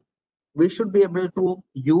money, we should be able to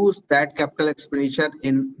use that capital expenditure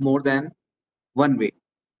in more than one way.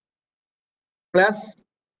 Plus,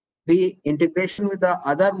 the integration with the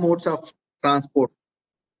other modes of transport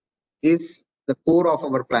is the core of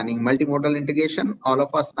our planning. Multimodal integration, all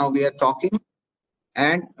of us now we are talking,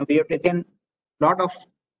 and we have taken a lot of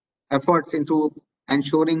efforts into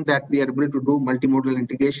ensuring that we are able to do multimodal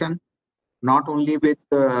integration, not only with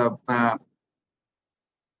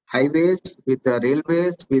highways, with the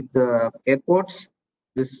railways, with the airports.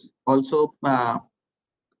 This also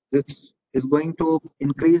this is going to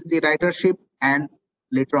increase the ridership and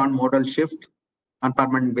later on modal shift on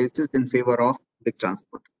permanent basis in favor of big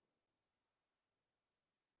transport.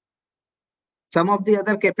 Some of the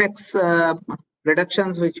other capex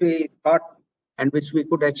reductions which we thought and which we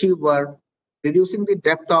could achieve were reducing the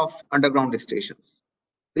depth of underground stations.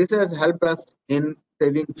 This has helped us in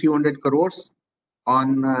saving few hundred crores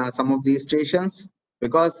on some of these stations,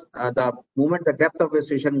 because the moment the depth of a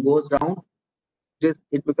station goes down,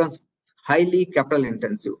 it becomes highly capital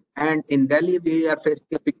intensive. And in Delhi, we are facing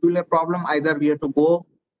a peculiar problem. Either we have to go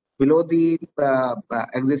below the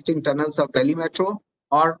existing tunnels of Delhi Metro,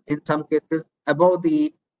 or in some cases above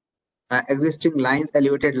the existing lines,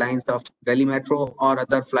 elevated lines of Delhi Metro or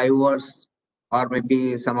other flyovers, or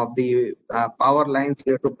maybe some of the power lines.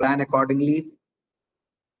 We have to plan accordingly.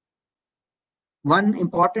 One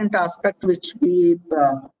important aspect which we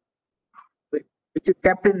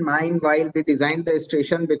kept in mind while we designed the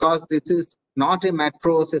station, because this is not a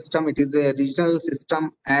metro system, it is a regional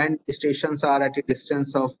system, and stations are at a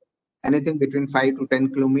distance of anything between 5 to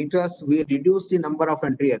 10 kilometers. We reduce the number of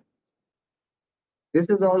entry exits. This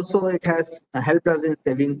is also, it has helped us in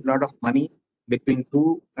saving a lot of money between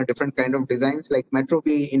two different kind of designs. Like metro,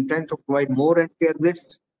 we intend to provide more entry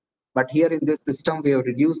exits, but here in this system, we have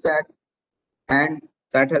reduced that, and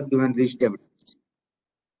that has given rich dividends.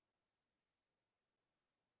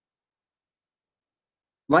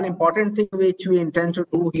 One important thing which we intend to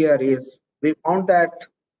do here is, we found that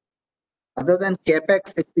other than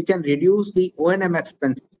capex, if we can reduce the O&M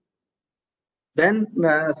expenses, then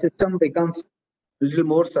the system becomes a little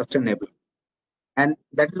more sustainable. And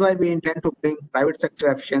that is why we intend to bring private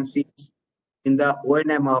sector efficiencies in the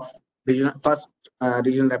O&M of regional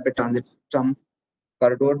rapid transit system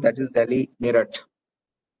corridor, that is Delhi Meerut.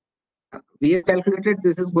 We have calculated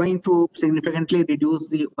this is going to significantly reduce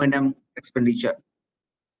the O&M expenditure.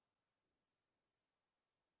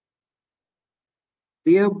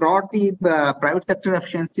 We have brought the private sector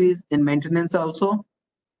efficiencies in maintenance also,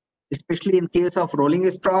 especially in case of rolling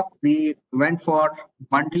stock. We went for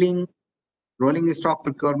bundling rolling stock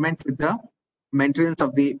procurement with the maintenance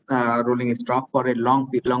of the rolling stock for a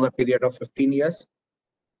longer period of 15 years.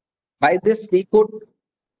 By this, we could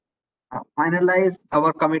finalize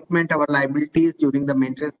our commitment, our liabilities during the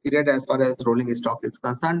maintenance period as far as rolling stock is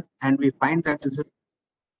concerned, and we find that this is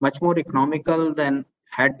much more economical than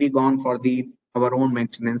had we gone for our own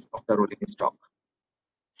maintenance of the rolling stock.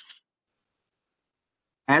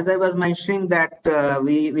 As I was mentioning that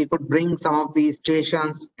we could bring some of the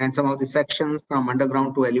stations and some of the sections from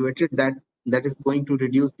underground to elevated, that is going to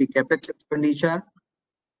reduce the capex expenditure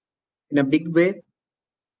in a big way.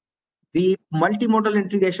 The multimodal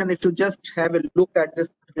integration, if you just have a look at this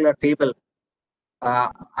particular table,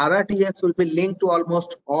 RRTS will be linked to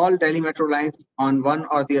almost all Delhi Metro lines on one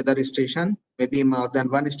or the other station, maybe more than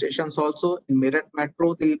one stations also. In Meerut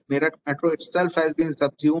Metro, the Meerut Metro itself has been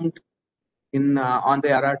subsumed in on the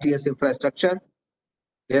RRTS infrastructure,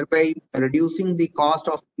 thereby reducing the cost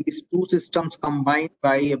of these two systems combined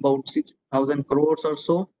by about 6,000 crores or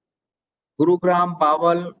so. Gurugram,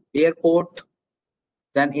 Bawal Airport,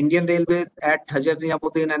 then Indian Railways at Hazrat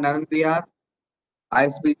Nizamuddin and Anand Vihar,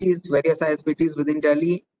 ISBTs, various ISBTs within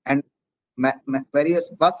Delhi, and various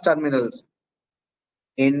bus terminals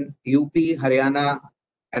in UP, Haryana,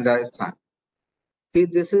 and Rajasthan. See,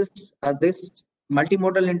 this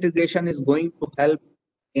multimodal integration is going to help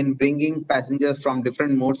in bringing passengers from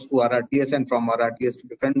different modes to RRTS and from RRTS to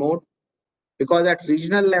different mode, because at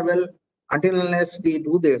regional level, until unless we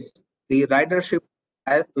do this, the ridership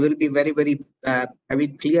will be very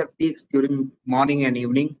having clear peaks during morning and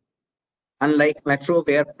evening. Unlike metro,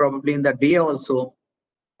 where probably in the day also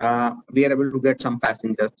we are able to get some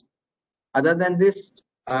passengers. Other than this,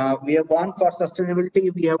 we have gone for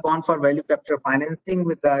sustainability. We have gone for value capture financing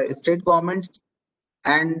with the state governments.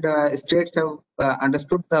 and states have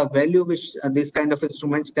understood the value which these kind of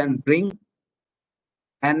instruments can bring,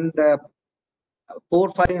 and 4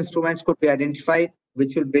 or 5 instruments could be identified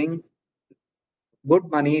which will bring good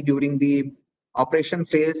money during the operation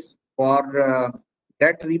phase for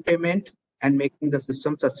debt repayment and making the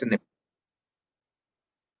system sustainable.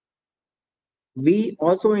 We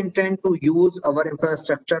also intend to use our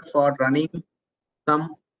infrastructure for running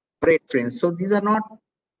some freight trains. So these are not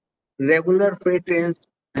regular freight trains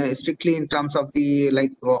strictly in terms of the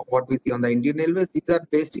like what we see on the Indian Railways. These are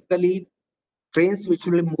basically trains which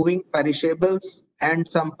will be moving perishables and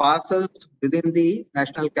some parcels within the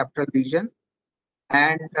National Capital Region,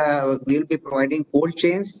 and we'll be providing cold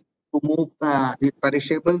chains to move the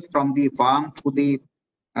perishables from the farm to the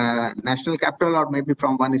national capital, or maybe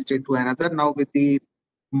from one state to another. Now with the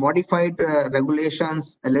modified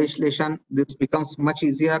regulations, legislation, this becomes much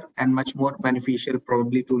easier and much more beneficial,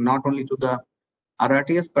 probably to not only to the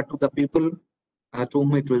RRTS but to the people to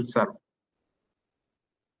whom it will serve.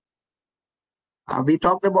 We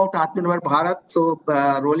talked about Atmanirbhar Bharat, so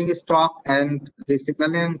rolling stock and the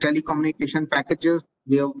signal and telecommunication packages,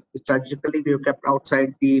 we have strategically we have kept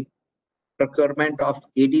outside the procurement of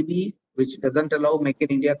ADB, which doesn't allow Make in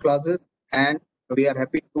India clauses, and we are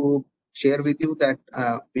happy to share with you that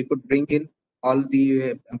we could bring in all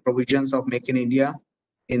the provisions of Make in India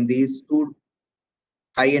in these 2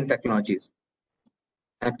 high-end technologies.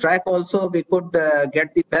 Track also, we could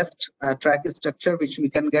get the best track structure which we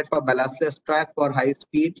can get for ballastless track for high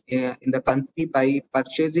speed in the country by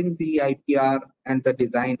purchasing the IPR and the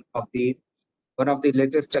design of the one of the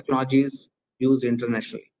latest technologies used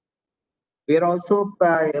internationally. We are also,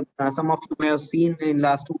 some of you may have seen in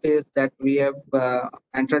last 2 days that we have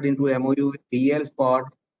entered into MOU with PL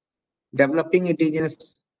for developing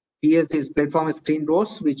indigenous PSDs, platform screen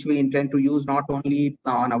doors, which we intend to use not only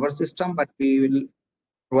on our system, but we will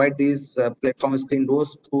provide these platform screen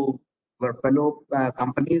doors to our fellow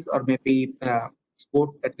companies, or maybe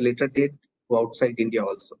export at a later date to outside India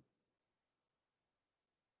also.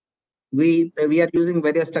 We are using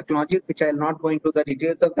various technologies, which I will not go into the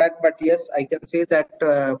details of that, but yes, I can say that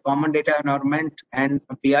common data environment and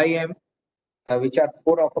PIM, which are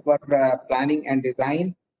core of our planning and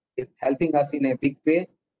design, is helping us in a big way.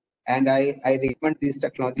 And I recommend these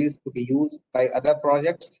technologies to be used by other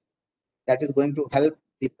projects. That is going to help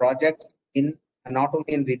the projects in not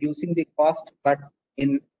only in reducing the cost, but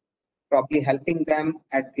in probably helping them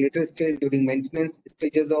at later stage during maintenance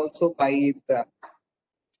stages also by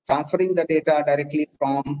transferring the data directly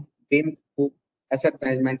from BIM to asset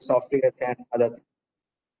management software and other things.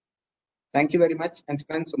 Thank you very much,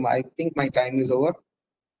 gentlemen. So I think my time is over.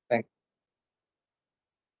 Thank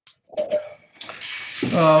you.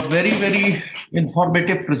 Very, very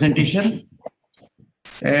informative presentation.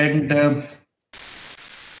 And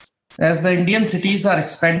as the Indian cities are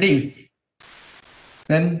expanding,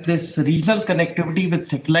 then this regional connectivity with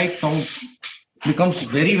satellite towns becomes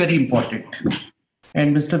very, very important.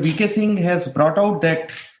 And Mr. VK Singh has brought out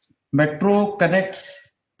that metro connects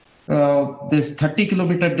this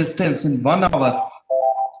 30-kilometer distance in 1 hour,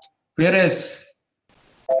 whereas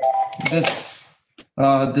this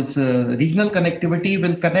regional connectivity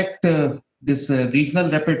will connect this regional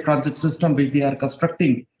rapid transit system which they are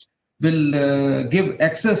constructing, will give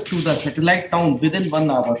access to the satellite town within 1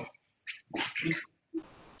 hour.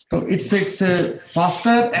 So it's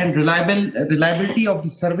faster and reliability of the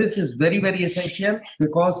service is very, very essential,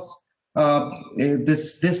 because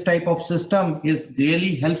this type of system is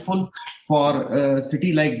really helpful for a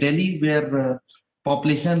city like Delhi, where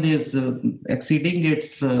population is exceeding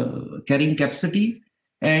its carrying capacity,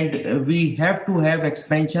 and we have to have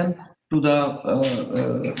expansion to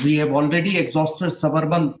the we have already exhausted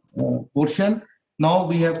suburban portion. Now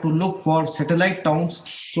we have to look for satellite towns,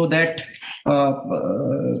 so that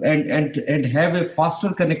and have a faster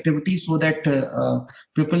connectivity, so that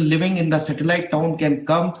people living in the satellite town can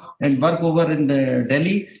come and work over in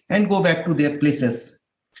Delhi and go back to their places.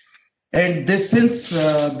 And this, since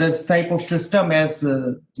this type of system, as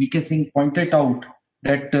VK Singh pointed out,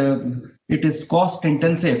 that it is cost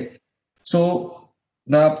intensive, so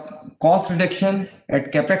the cost reduction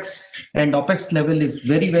at capex and opex level is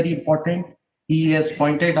very, very important. He has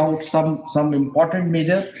pointed out some important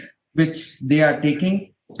measures which they are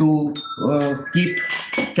taking to keep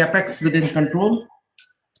capex within control.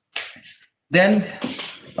 Then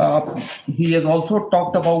he has also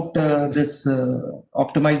talked about this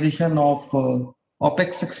optimization of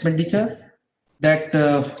opex expenditure, that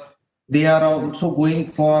they are also going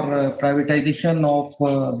for privatization of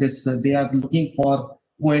they are looking for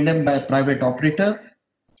O&M by private operator.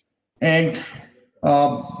 And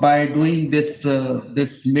by doing this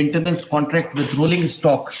maintenance contract with rolling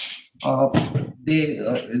stock,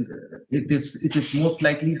 it is most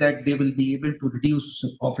likely that they will be able to reduce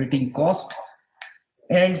operating cost.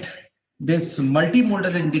 And this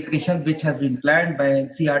multimodal integration, which has been planned by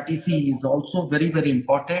NCRTC, is also very, very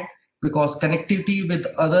important, because connectivity with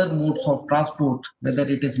other modes of transport, whether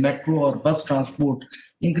it is metro or bus transport,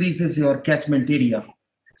 increases your catchment area.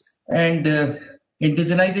 And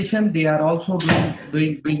indigenization, they are also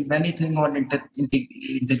doing many things on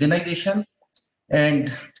indigenization,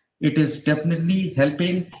 and it is definitely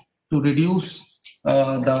helping to reduce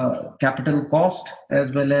the capital cost,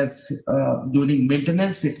 as well as during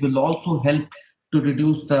maintenance. It will also help to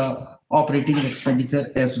reduce the operating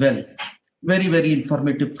expenditure as well. Very, very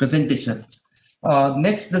informative presentation.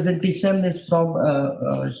 Next presentation is from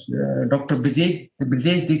Dr.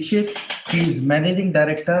 Brijesh Dixit. He is Managing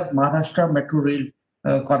Director, Maharashtra Metro Rail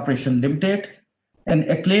Corporation Limited, an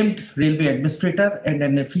acclaimed railway administrator and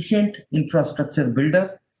an efficient infrastructure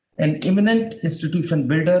builder, an eminent institution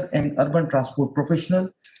builder and urban transport professional,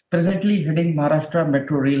 presently heading Maharashtra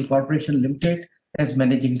Metro Rail Corporation Limited as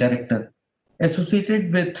Managing Director.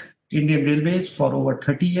 Associated with Indian Railways for over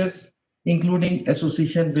 30 years, including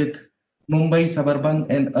association with Mumbai Suburban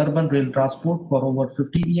and Urban Rail Transport for over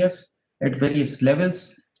 15 years at various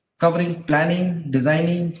levels, covering planning,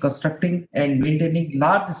 designing, constructing, and maintaining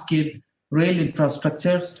large-scale rail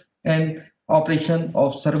infrastructures and operation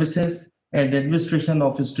of services and administration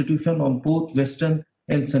of institutions on both Western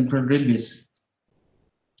and Central Railways.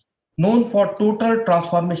 Known for total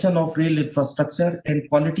transformation of rail infrastructure and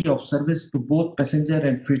quality of service to both passenger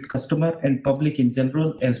and freight customer and public in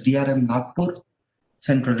general as DRM Nagpur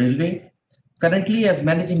Central Railway. Currently as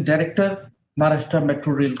Managing Director, Maharashtra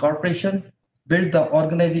Metro Rail Corporation, built the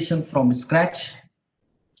organization from scratch,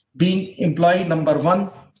 being employee number 1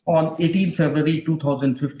 on 18 February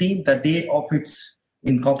 2015, the day of its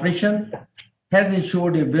incorporation, has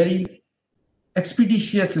ensured a very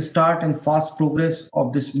expeditious start and fast progress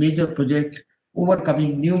of this major project,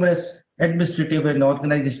 overcoming numerous administrative and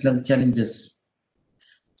organizational challenges.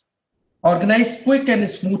 Organized quick and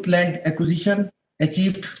smooth land acquisition,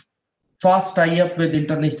 achieved fast tie-up with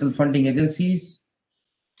international funding agencies,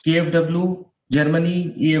 KfW,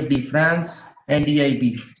 Germany, AFD France, and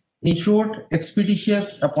EIB. Ensured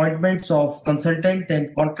expeditious appointments of consultant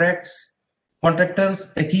and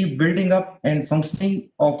contractors, achieved building up and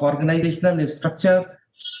functioning of organizational structure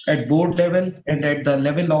at board level and at the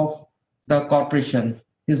level of the corporation.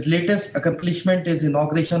 His latest accomplishment is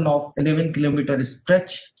inauguration of 11-kilometer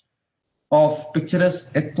stretch of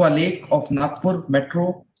picturesque Aqua Lake of Nagpur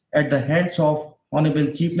Metro at the hands of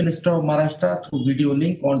Honorable Chief Minister of Maharashtra through video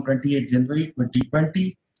link on 28 January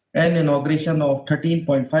 2020, and inauguration of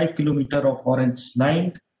 13.5 kilometer of Orange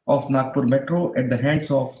Line of Nagpur Metro at the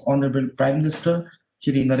hands of Honorable Prime Minister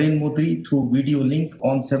Shri Narendra Modi through video link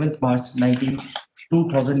on 7th March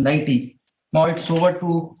 2019. Now it's over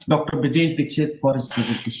to Dr. Brijesh Dixit for his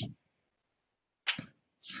presentation.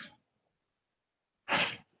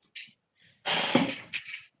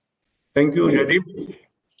 Thank you, Jaideep.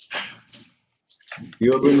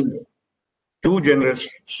 You have been too generous.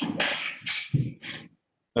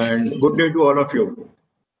 And good day to all of you.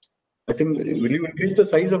 I think, will you increase the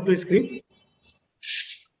size of the screen?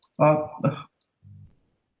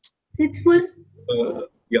 It's full.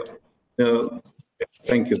 Yeah.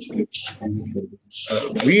 Thank you.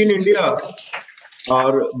 We in India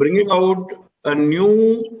are bringing out a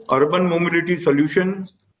new urban mobility solution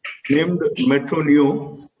named Metro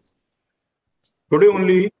Neo. Today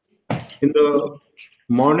only, in the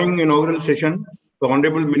morning inaugural session, the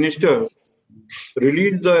Honorable Minister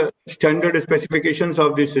released the standard specifications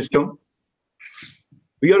of this system.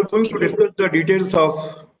 We are going to discuss the details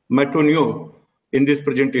of Metro Neo in this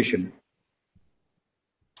presentation.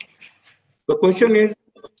 The question is,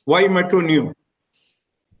 why Metro Neo?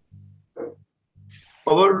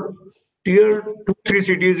 Our tier 2-3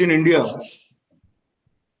 cities in India,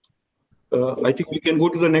 I think we can go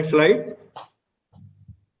to the next slide.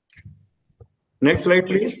 Next slide,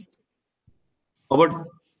 please. Our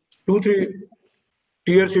 2-3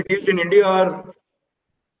 tier cities in India are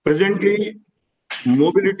presently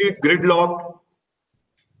mobility gridlocked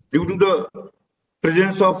due to the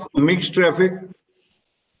presence of mixed traffic,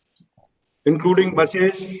 including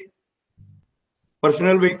buses,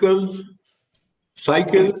 personal vehicles,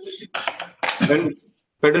 cycles, and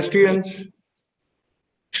pedestrians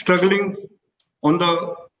struggling on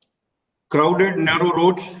the crowded, narrow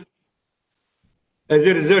roads. As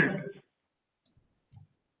a result,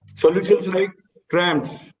 solutions like trams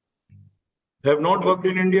have not worked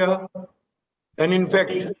in India, and in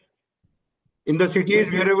fact, in the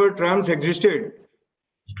cities wherever trams existed,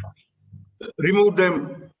 removed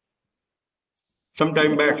them some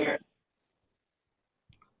time back.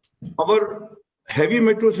 Our heavy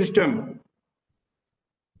metro system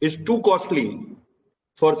is too costly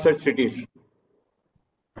for such cities.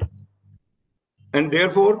 And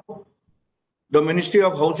therefore, the Ministry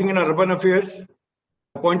of Housing and Urban Affairs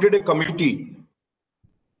appointed a committee,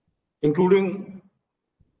 including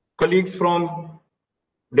colleagues from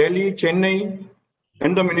Delhi, Chennai,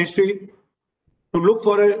 and the ministry, to look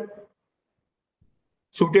for a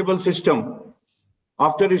suitable system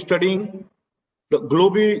after studying the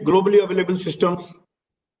globally available systems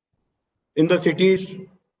in the cities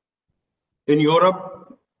in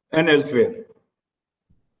Europe and elsewhere.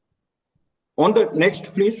 On the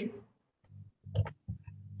next, please.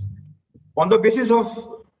 On the basis of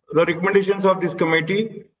the recommendations of this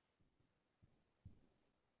committee,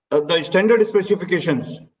 the standard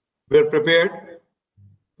specifications were prepared,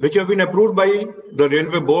 which have been approved by the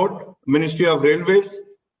Railway Board, Ministry of Railways,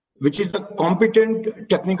 which is the competent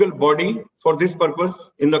technical body for this purpose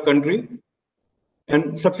in the country.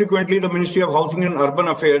 And subsequently, the Ministry of Housing and Urban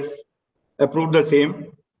Affairs approved the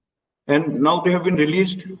same. And now they have been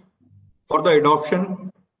released for the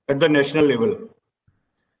adoption at the national level.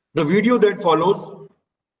 The video that follows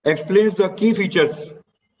explains the key features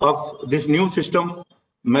of this new system,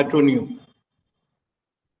 Metro Neo.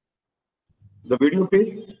 The video,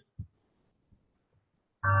 please.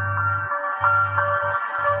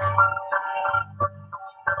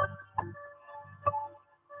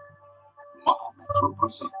 Metro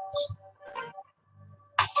presents.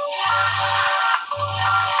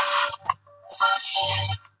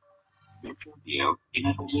 Metro Neo,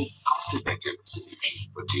 innovative, cost-effective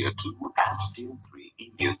solution for Tier 2 and Tier 3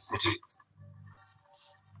 Indian cities.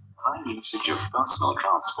 High usage of personal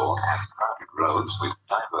transport and crowded roads with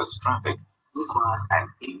diverse traffic requires an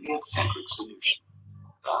India-centric solution.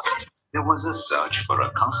 Thus, there was a search for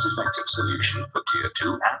a cost-effective solution for Tier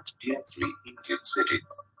 2 and Tier 3 Indian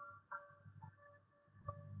cities.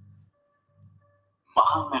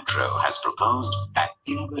 Maha Metro has proposed an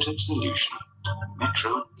innovative solution,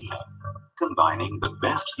 Metro Neo, combining the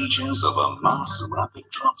best features of a mass rapid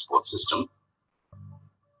transport system.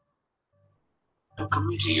 A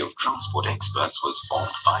committee of transport experts was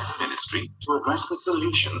formed by the ministry to address the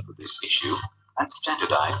solution for this issue and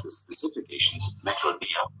standardize the specifications of Metro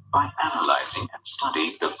Neo by analyzing and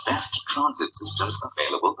studying the best transit systems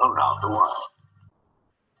available around the world.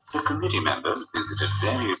 The committee members visited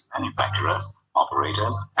various manufacturers,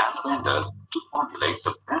 operators, and vendors to formulate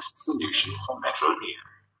the best solution for Metro Neo.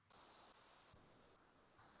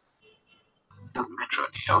 The Metro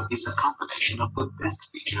Neo is a combination of the best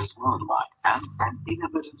features worldwide and an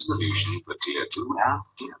innovative solution for Tier 2 and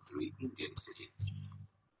Tier 3 Indian cities.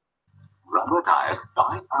 Rubber-tired,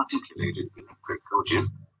 bi-articulated electric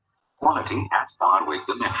coaches, quality at par with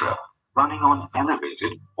the Metro, running on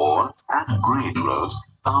elevated or at-grade roads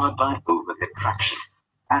powered by overhead traction,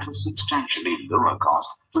 at a substantially lower cost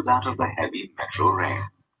to that of the heavy Metro rail.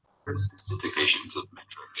 The specifications of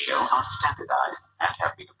Metro Neo are standardized and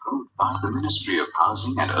have been approved by the Ministry of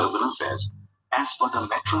Housing and Urban Affairs as per the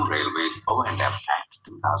Metro Railways O&M Act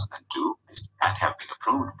 2002 and have been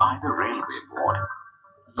approved by the Railway Board.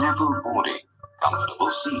 Level boarding,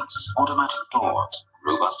 comfortable seats, automatic doors,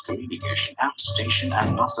 robust communication and station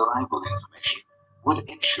and bus arrival information would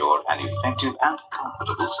ensure an effective and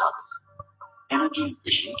comfortable service. Energy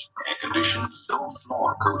efficient, air-conditioned,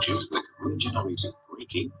 low-floor coaches with regenerative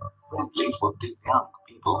braking, friendly for the young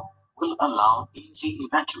people, will allow easy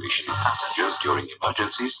evacuation of passengers during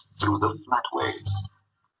emergencies through the flatways.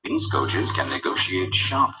 These coaches can negotiate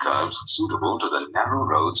sharp curves suitable to the narrow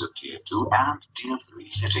roads of Tier 2 and Tier 3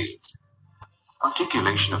 cities.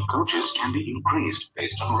 Articulation of coaches can be increased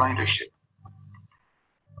based on ridership.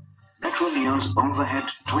 Metro Neo's overhead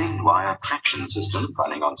twin-wire traction system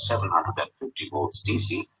running on 750 volts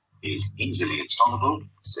DC is easily installable,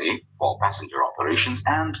 safe for passenger operations,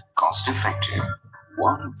 and cost-effective.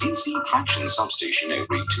 One DC traction substation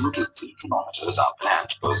every 2 to 3 kilometers are planned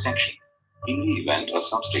per section. In the event a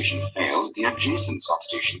substation fails, the adjacent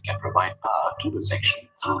substation can provide power to the section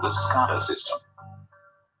through the SCADA system.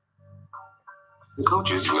 The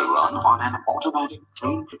coaches will run on an automatic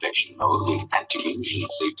train protection mode with anti-collision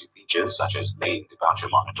safety features such as lane departure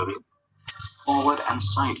monitoring, forward and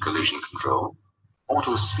side collision control,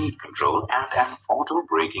 auto speed control, and an auto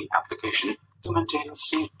braking application to maintain a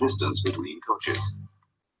safe distance between coaches.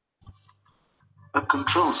 A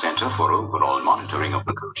control center for overall monitoring of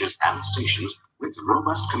the coaches and stations with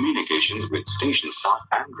robust communications with station staff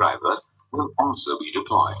and drivers will also be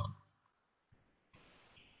deployed.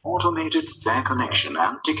 Automated fare connection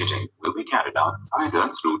and ticketing will be carried out either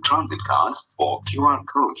through transit cards or QR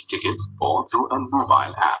code tickets or through a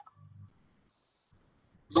mobile app.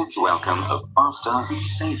 Let's welcome a faster,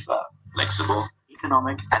 safer, flexible,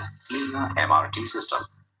 economic and cleaner MRT system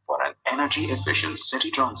for an energy-efficient city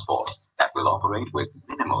transport that will operate with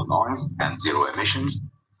minimal noise and zero emissions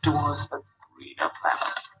towards a greener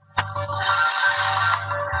planet.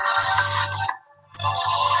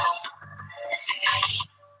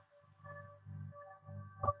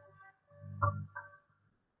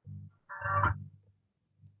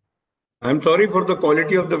 I'm sorry for the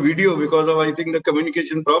quality of the video because of, I think, the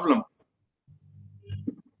communication problem.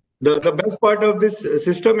 The best part of this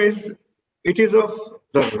system is it is of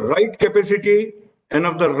the right capacity and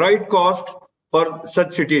of the right cost for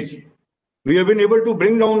such cities. We have been able to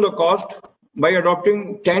bring down the cost by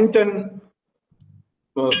adopting 10-ton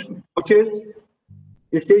coaches,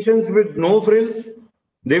 stations with no frills.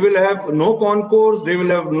 They will have no concourse, they will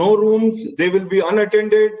have no rooms, they will be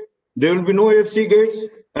unattended, there will be no FC gates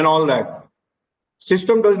and all that.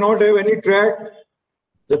 System does not have any track.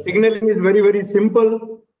 The signaling is very, very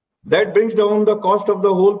simple. That brings down the cost of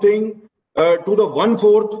the whole thing to the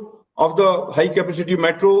 1/4 of the high capacity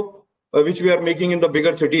metro, which we are making in the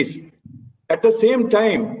bigger cities. At the same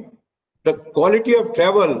time, the quality of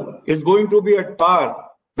travel is going to be at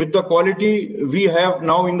par with the quality we have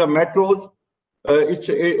now in the metros. It's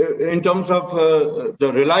in terms of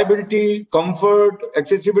the reliability, comfort,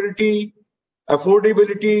 accessibility,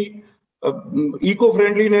 affordability,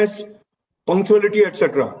 eco-friendliness, punctuality,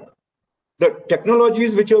 etc. The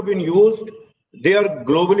technologies which have been used, they are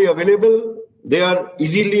globally available, they are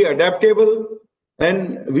easily adaptable,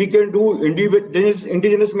 and we can do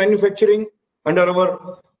indigenous manufacturing under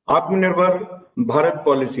our Atmanirbhar Bharat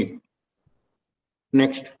policy.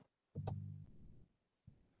 Next.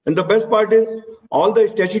 And the best part is all the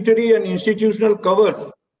statutory and institutional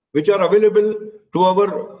covers which are available to our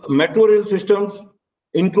metro rail systems,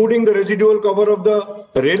 including the residual cover of the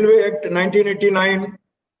Railway Act 1989,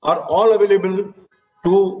 are all available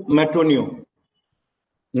to Metro Neo.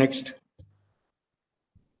 Next.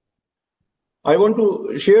 I want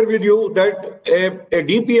to share with you that a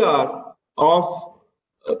DPR of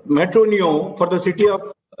Metro Neo for the city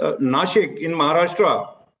of Nashik in Maharashtra,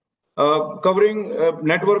 covering a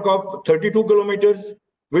network of 32 kilometers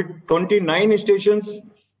with 29 stations,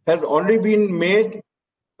 has already been made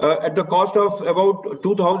at the cost of about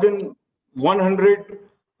 2,100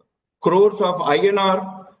 crores of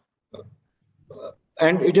INR,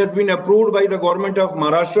 and it has been approved by the government of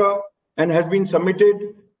Maharashtra and has been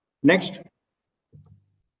submitted. Next.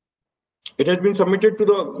 It has been submitted to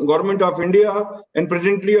the government of India and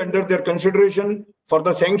presently under their consideration for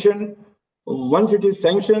the sanction. Once it is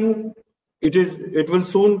sanctioned, it will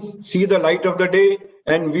soon see the light of the day,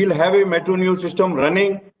 and we'll have a Metro Neo system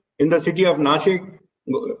running in the city of Nashik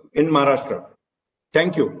in Maharashtra.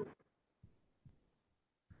 Thank you.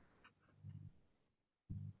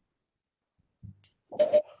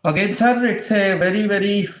 Again, sir, it's a very,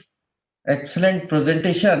 very excellent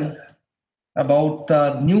presentation about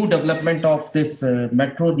the new development of this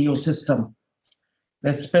Metro Neo system.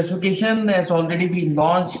 The specification has already been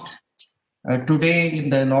launched today in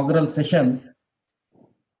the inaugural session.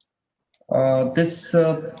 This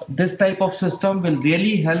type of system will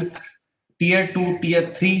really help tier 2,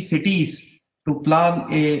 tier 3 cities to plan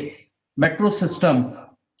a metro system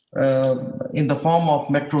in the form of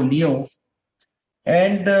Metro Neo.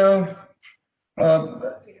 And the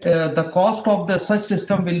cost of the such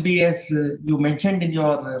system will be, as you mentioned in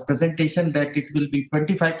your presentation, that it will be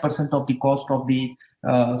 25% of the cost of the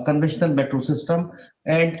conventional metro system,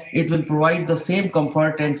 and it will provide the same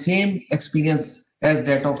comfort and same experience as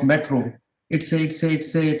that of metro. It's a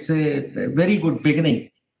very good beginning,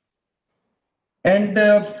 and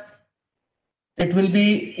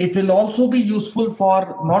it will also be useful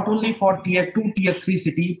for not only for tier 2, tier 3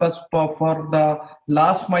 city, but for the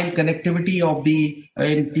last mile connectivity of the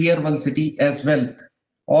in tier 1 city as well,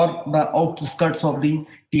 or the outskirts of the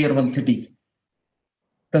tier 1 city.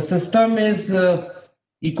 The system is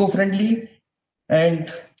eco-friendly,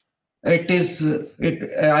 and I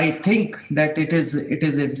think that it is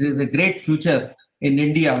a great future in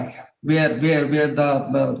India where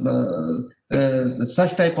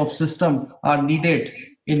such type of system are needed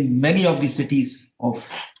in many of the cities of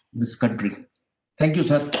this country. Thank you,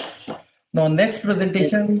 sir. Now, next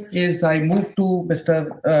presentation is I move to Mr.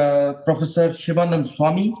 Professor Shivanand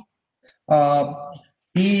Swami.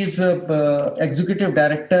 He is Executive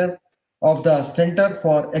Director of the Center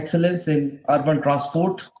for Excellence in Urban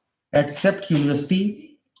Transport at CEPT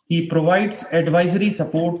University. He provides advisory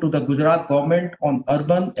support to the Gujarat government on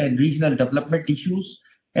urban and regional development issues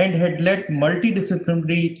and had led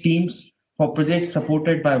multidisciplinary teams for projects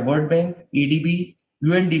supported by World Bank, ADB,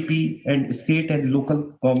 UNDP, and state and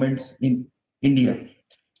local governments in India.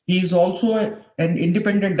 He is also an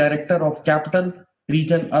independent director of Capital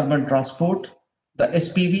Region Urban Transport, the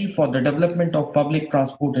SPV for the development of public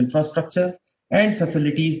transport infrastructure and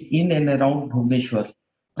facilities in and around Bhubaneswar.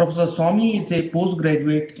 Professor Swamy is a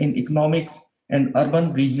postgraduate in economics and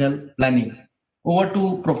urban regional planning. Over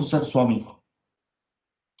to Professor Swamy.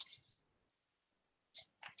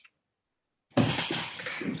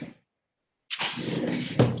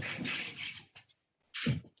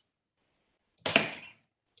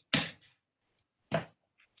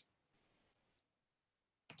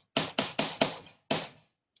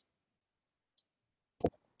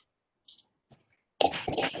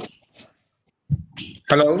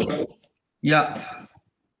 Hello. Yeah.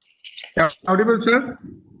 Yeah, audible, sir?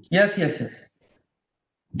 Yes.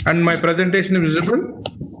 And my presentation is visible?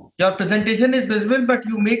 Your presentation is visible, but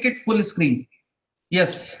you make it full screen.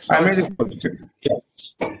 Yes. I made it full screen.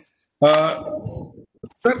 Yes.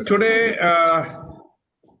 Sir, today,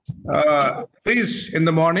 please, in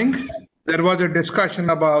the morning, there was a discussion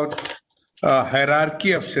about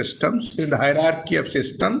hierarchy of systems. In the hierarchy of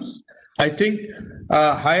systems, I think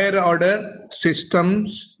higher order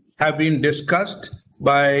systems have been discussed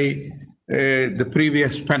by the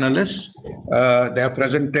previous panelists. They have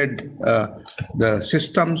presented the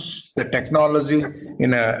systems, the technology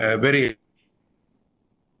in a very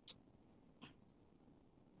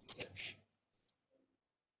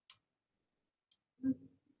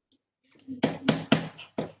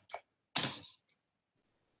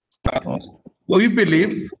we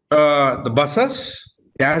believe the buses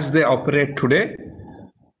as they operate today,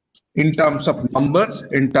 in terms of numbers,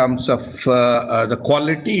 in terms of the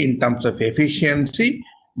quality, in terms of efficiency,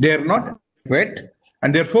 they are not adequate,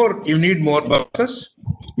 and therefore you need more buses,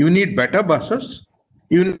 you need better buses,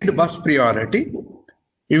 you need bus priority,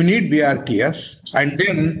 you need BRTS, and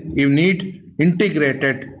then you need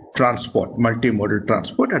integrated transport, multimodal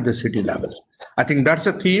transport at the city level. I think that's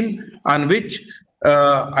a theme on which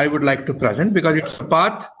I would like to present, because it's a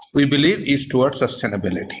path we believe is towards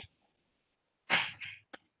sustainability.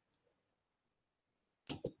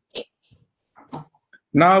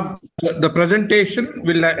 Now, the presentation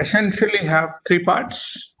will essentially have three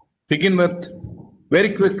parts. Begin with very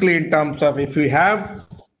quickly in terms of if we have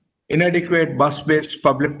inadequate bus-based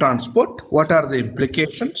public transport, what are the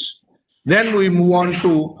implications? Then we move on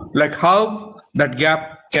to like how that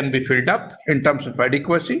gap can be filled up in terms of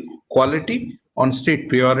adequacy, quality, on-street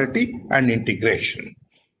priority, and integration.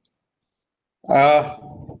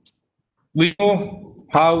 We know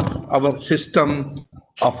how our system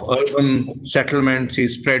of urban settlements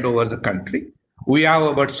is spread over the country. We have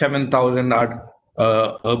about 7,000 odd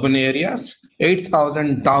urban areas,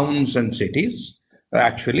 8,000 towns and cities,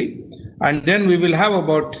 actually. And then we will have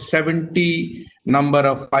about 70 number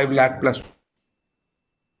of 5 lakh plus.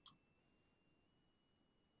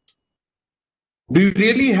 Do you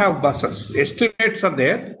really have buses? Estimates are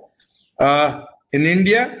there. In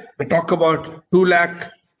India, we talk about 2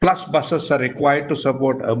 lakh plus buses are required to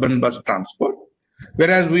support urban bus transport,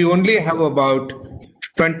 whereas we only have about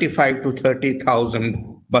 25 to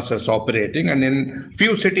 30,000 buses operating. And in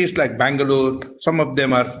few cities like Bangalore, some of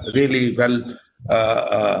them are really well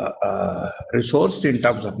resourced in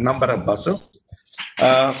terms of number of buses.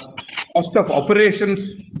 Cost of operations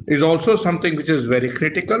is also something which is very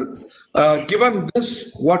critical. Given this,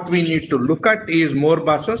 what we need to look at is more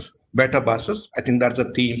buses, better buses. I think that's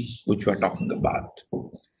a theme which we're talking about.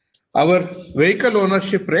 Our vehicle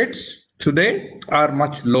ownership rates today are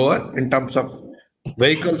much lower in terms of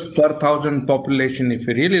vehicles per 1,000 population. If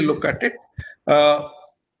you really look at it,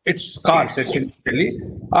 its cars essentially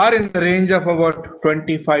are in the range of about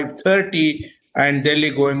 25-30, and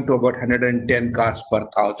Delhi going to about 110 cars per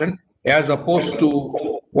 1,000, as opposed to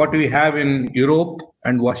what we have in Europe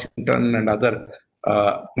and Washington and other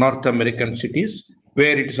North American cities,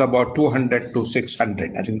 where it is about 200 to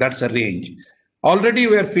 600. I think that's a range. Already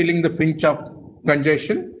we are feeling the pinch of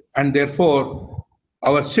congestion, and therefore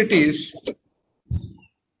our cities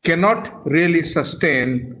cannot really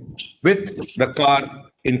sustain with the car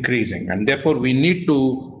increasing, and therefore we need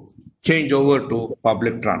to change over to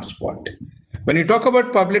public transport. When you talk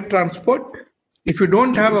about public transport, if you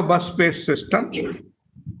don't have a bus-based system,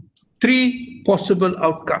 three possible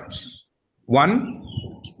outcomes. One,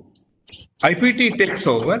 IPT takes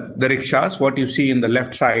over the rickshaws, what you see in the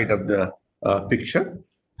left side of the picture.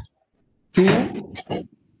 Two,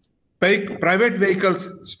 private vehicles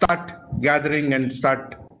start gathering and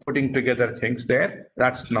start putting together things there.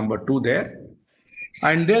 That's number 2 there.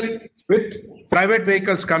 And then with private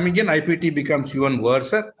vehicles coming in, IPT becomes even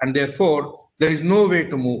worse, and therefore there is no way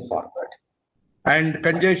to move forward. And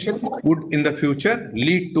congestion would in the future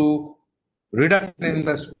lead to reduction in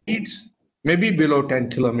the speeds, maybe below 10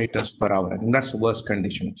 kilometers per hour. I think that's the worst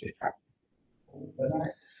condition we have.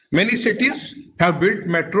 Many cities have built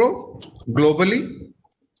metro globally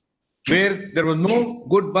where there was no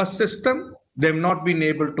good bus system. They have not been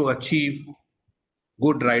able to achieve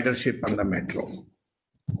good ridership on the metro.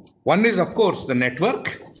 One is, of course, the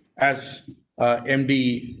network, as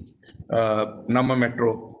MD Nama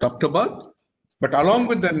Metro talked about. But along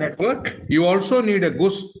with the network, you also need a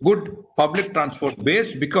good public transport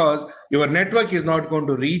base, because your network is not going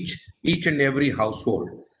to reach each and every household.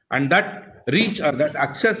 And that reach or that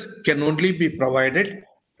access can only be provided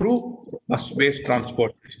through bus-based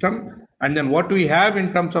transport system. And then what we have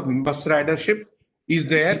in terms of bus ridership is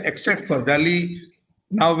there, except for Delhi,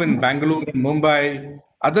 now in Bangalore and Mumbai,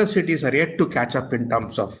 other cities are yet to catch up in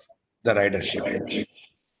terms of the ridership.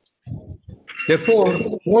 Therefore,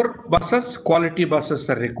 more buses, quality buses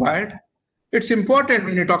are required. It's important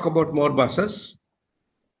when you talk about more buses.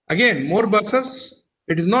 Again, more buses,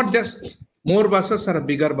 it is not just more buses or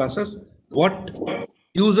bigger buses. What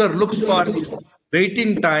user looks for is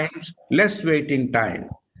waiting times, less waiting time.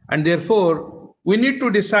 And therefore, we need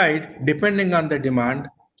to decide, depending on the demand,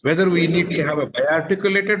 whether we need to have a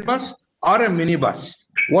bi-articulated bus or a minibus.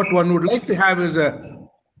 What one would like to have is a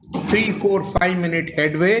 3, 4, 5 minute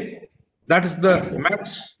headway. That is the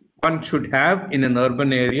max one should have in an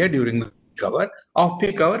urban area during the peak hour. Off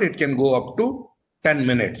peak hour, it can go up to 10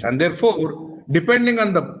 minutes. And therefore, depending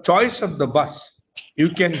on the choice of the bus, you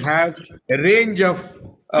can have a range of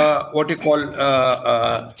what you call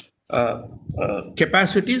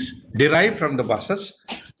capacities derived from the buses.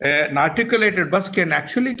 An articulated bus can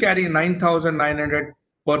actually carry 9,900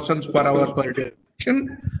 persons per hour per day.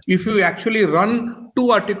 If you actually run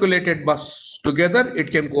 2 articulated buses together,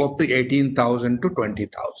 it can go up to 18,000 to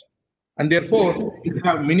 20,000. And therefore, if you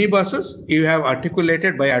have minibuses, you have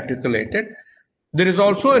articulated by articulated. There is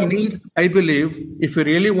also a need, I believe, if you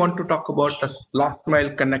really want to talk about the last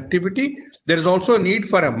mile connectivity, there is also a need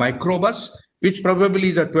for a microbus, which probably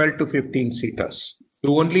is a 12 to 15 seaters.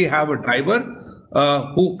 You only have a driver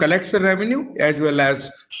who collects the revenue as well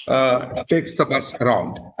as takes the bus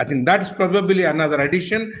around. I think that's probably another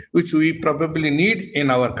addition which we probably need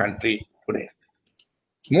in our country today.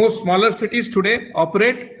 Most smaller cities today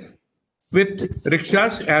operate with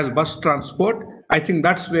rickshaws as bus transport. I think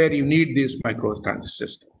that's where you need these micro transit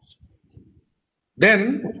systems.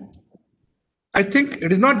 Then I think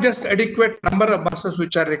it is not just adequate number of buses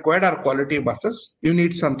which are required or quality buses. You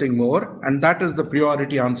need something more, and that is the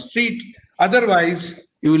priority on street. Otherwise,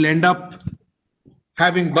 you will end up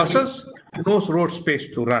having buses, no road space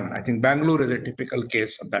to run. I think Bangalore is a typical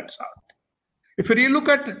case of that sort. If you look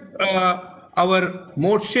at our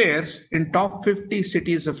mode shares in top 50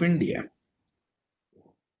 cities of India,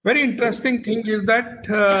 very interesting thing is that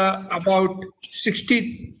about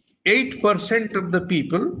 68% of the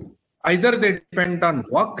people, either they depend on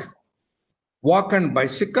walk and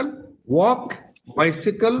bicycle, walk,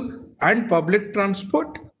 bicycle and public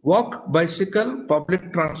transport, walk, bicycle,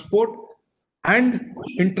 public transport and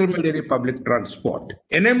intermediary public transport.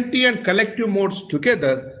 NMT and collective modes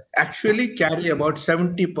together actually carry about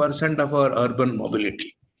 70% of our urban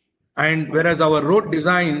mobility. And whereas our road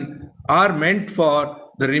design are meant for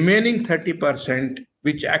the remaining 30%,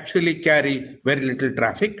 which actually carry very little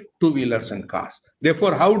traffic, two-wheelers and cars.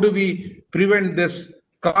 Therefore, how do we prevent this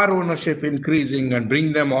car ownership increasing and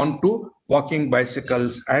bring them onto walking,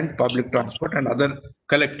 bicycles and public transport and other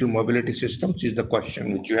collective mobility systems is the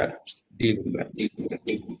question which we are dealing with.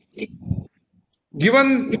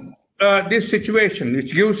 Given this situation,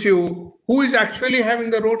 which gives you who is actually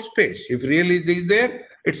having the road space, if really it is there,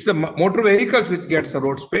 it's the motor vehicles which gets the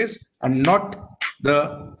road space and not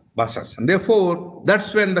the buses. And therefore,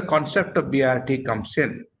 that's when the concept of BRT comes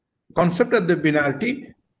in. Concept of the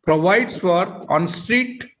BRT provides for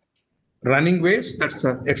on-street running ways, that's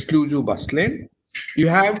the exclusive bus lane. You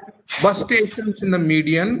have bus stations in the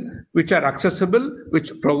median which are accessible,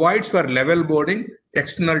 which provides for level boarding,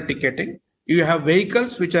 external ticketing. You have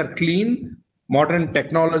vehicles which are clean, modern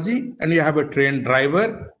technology, and you have a trained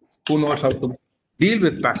driver who knows how to deal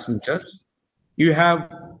with passengers. You have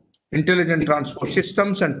intelligent transport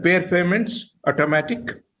systems and fare payments,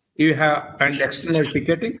 automatic. You have and external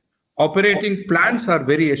ticketing. Operating plans are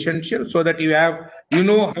very essential so that you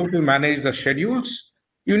know how to manage the schedules.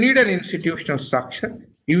 You need an institutional structure.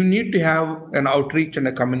 You need to have an outreach and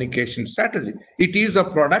a communication strategy. It is a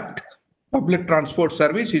product Public transport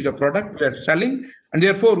service is a product we are selling, and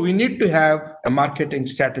therefore we need to have a marketing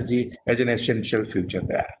strategy as an essential feature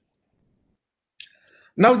there.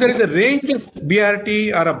 Now there is a range of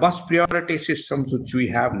BRT or a bus priority systems which we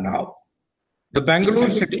have now. The Bangalore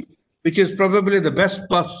city, which is probably the best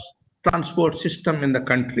bus transport system in the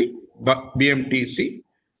country, BMTC,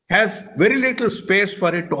 has very little space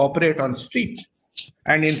for it to operate on streets.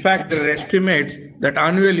 And in fact, there are estimates that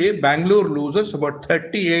annually Bangalore loses about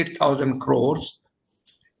 38,000 crores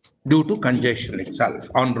due to congestion itself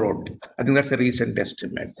on road. I think that's a recent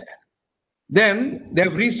estimate there. Then they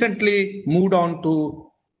have recently moved on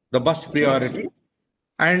to the bus priority.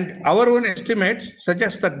 And our own estimates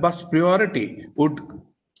suggest that bus priority would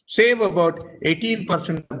save about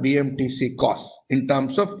 18% of BMTC costs in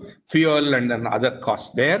terms of fuel and then other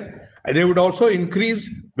costs there. And they would also increase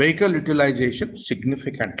vehicle utilization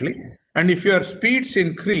significantly. And if your speeds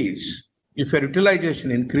increase, if your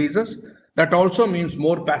utilization increases, that also means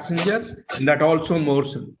more passengers, and that also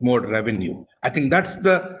more revenue. I think that's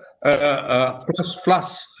the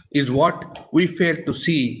plus is what we fail to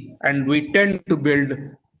see, and we tend to build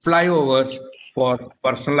flyovers for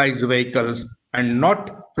personalized vehicles and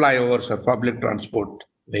not flyovers for public transport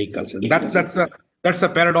vehicles. And that's the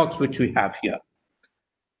paradox which we have here.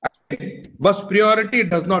 Bus priority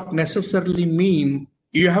does not necessarily mean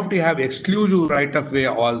you have to have exclusive right of way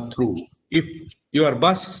all through. If your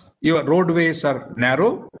roadways are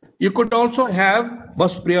narrow, you could also have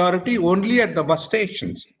bus priority only at the bus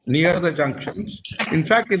stations near the junctions. In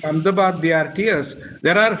fact, in Ahmedabad BRTS,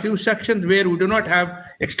 there are a few sections where we do not have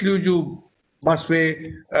exclusive bus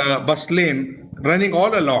lane running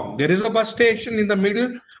all along. There is a bus station in the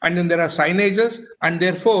middle, and then there are signages, and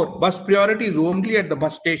therefore bus priority is only at the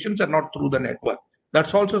bus stations and not through the network.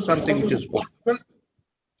 That's also something which is possible.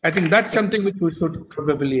 I think that's something which we should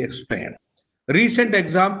probably explain. Recent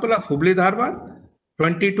example of Hubli Dharwad,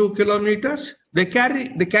 22 kilometers. They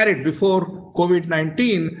carried before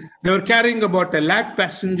COVID-19, they were carrying about 1 lakh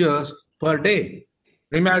passengers per day.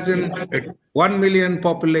 Imagine a 1 million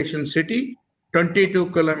population city, 22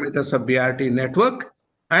 kilometers of BRT network,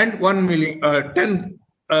 and 1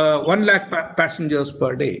 lakh passengers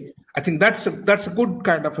per day. I think that's a good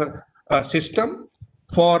kind of a system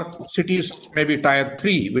for cities, maybe tier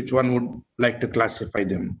 3, which one would like to classify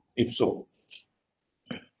them, if so.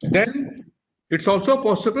 Then it's also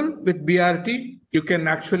possible with BRT, you can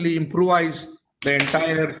actually improvise the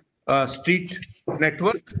entire street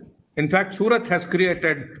network. In fact, Surat has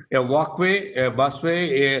created a walkway, a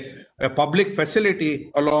busway, a public facility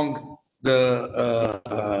along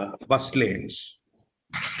the bus lanes.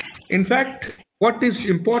 In fact, what is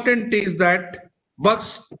important is that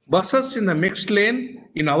buses in the mixed lane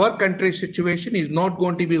in our country situation is not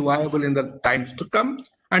going to be viable in the times to come.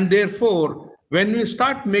 And therefore, when we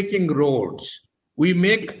start making roads, we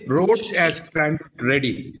make roads as transit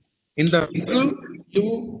ready. In the middle,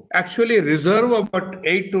 you actually reserve about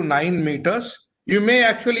 8 to 9 meters. You may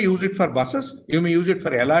actually use it for buses. You may use it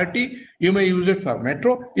for LRT. You may use it for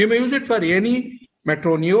metro. You may use it for any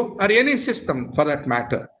Metro Neo or any system for that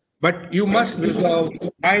matter. But you must reserve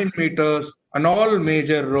 9 meters on all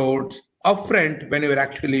major roads upfront when you are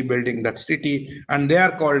actually building that city. And they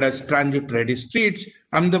are called as transit ready streets.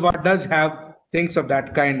 Ahmedabad does have things of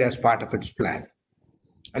that kind as part of its plan.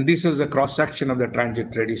 And this is the cross-section of the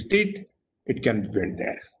transit-ready street. It can be built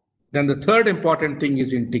there. Then the third important thing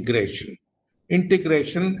is integration.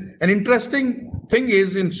 Integration, an interesting thing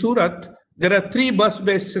is in Surat, there are 3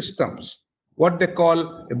 bus-based systems, what they call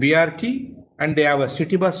a BRT, and they have a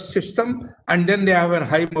city bus system, and then they have a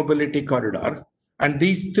high mobility corridor. And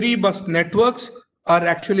these 3 bus networks are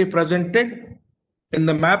actually presented in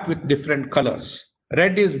the map with different colors.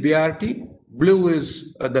 Red is BRT, blue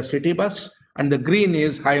is the city bus, and the green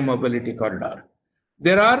is high mobility corridor.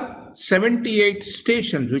 There are 78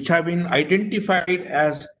 stations which have been identified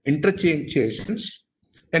as interchange stations.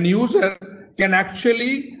 An user can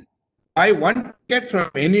actually buy one ticket from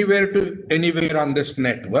anywhere to anywhere on this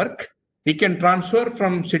network. He can transfer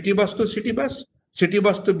from city bus to city bus to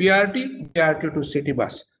BRT, BRT to city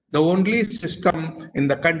bus. The only system in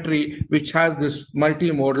the country which has this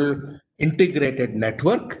multimodal integrated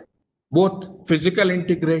network, both physical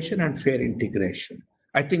integration and fare integration.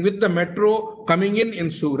 I think with the metro coming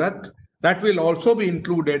in Surat, that will also be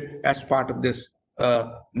included as part of this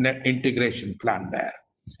integration plan there.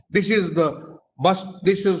 This is the bus,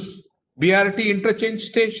 this is BRT interchange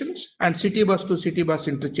stations, and city bus to city bus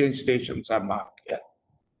interchange stations are marked here.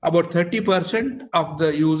 About 30% of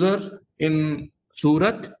the users in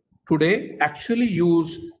Surat today actually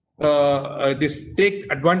use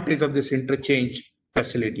take advantage of this interchange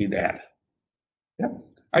facility there. Yeah.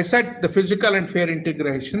 I said the physical and fare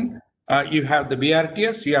integration. You have the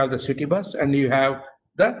BRTS, you have the city bus, and you have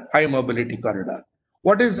the high mobility corridor.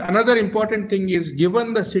 What is another important thing is,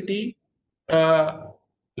 given the city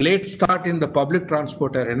late start in the public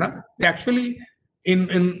transport arena, they actually,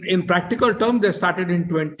 in practical terms, they started in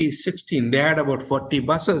 2016. They had about 40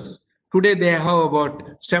 buses. Today they have about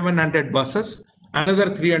 700 buses.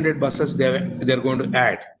 Another 300 buses they're going to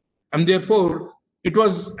add, and therefore it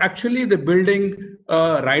was actually the building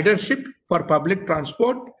ridership for public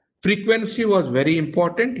transport. Frequency was very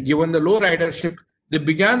important. Given the low ridership, they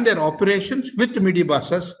began their operations with midi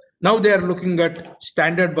buses. Now they are looking at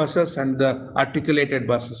standard buses and the articulated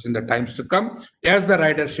buses in the times to come as the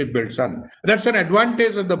ridership builds on. That's an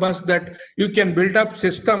advantage of the bus, that you can build up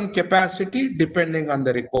system capacity depending on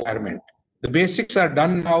the requirement. The basics are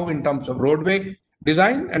done now in terms of roadway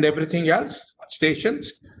design and everything else,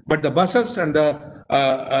 stations, but the buses and the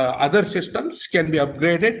other systems can be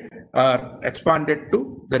upgraded or expanded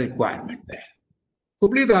to the requirement there.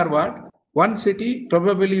 Hubli Dharwad, one city,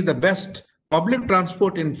 probably the best public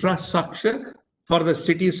transport infrastructure for the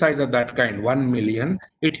city size of that kind, 1 million.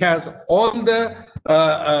 It has all the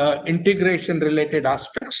integration related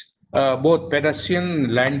aspects, both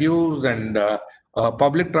pedestrian, land use, and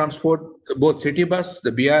public transport, both city bus,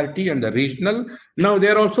 the BRT, and the regional. Now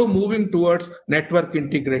they're also moving towards network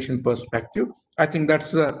integration perspective. I think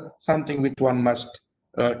that's something which one must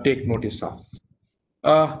take notice of.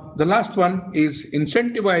 The last one is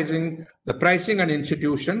incentivizing the pricing and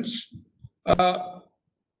institutions.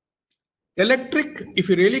 Electric, if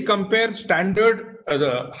you really compare standard,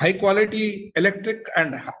 the high quality electric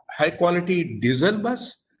and high quality diesel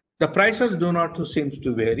bus, the prices do not seem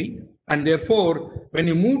to vary. And therefore, when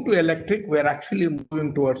you move to electric, we're actually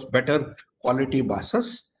moving towards better quality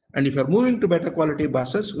buses. And if you're moving to better quality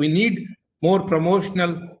buses, we need more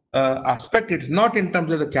promotional aspect. It's not in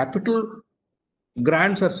terms of the capital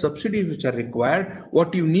grants or subsidies which are required.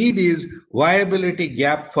 What you need is viability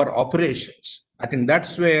gap for operations. I think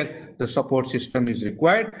that's where the support system is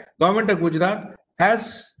required. Government of Gujarat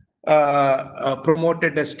has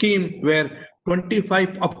promoted a scheme where up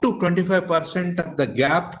to 25% of the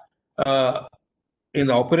gap in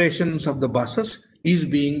the operations of the buses is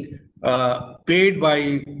being paid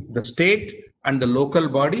by the state and the local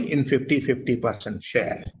body in 50%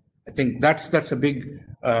 share. I think that's a big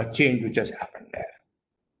change which has happened there.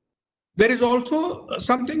 There is also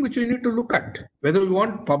something which we need to look at, whether we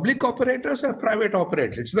want public operators or private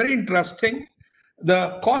operators. It's very interesting.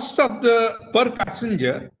 The cost of the per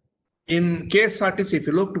passenger in KSRTC, if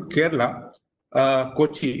you look to Kerala,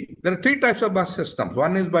 Kochi, there are three types of bus systems.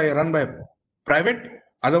 One is run by private,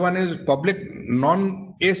 other one is public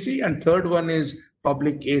non-AC, and third one is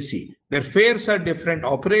public AC. Their fares are different,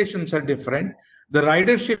 operations are different. The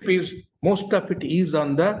ridership is, most of it is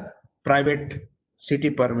on the private city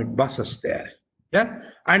permit buses there. Yeah,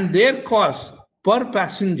 and their cost per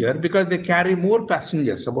passenger, because they carry more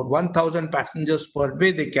passengers, about 1,000 passengers per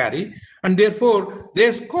day they carry, and therefore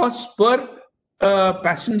their cost per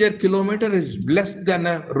passenger kilometer is less than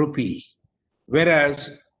a rupee.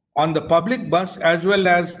 Whereas on the public bus, as well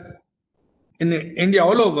as in India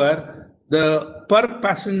all over, the per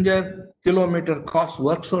passenger kilometer cost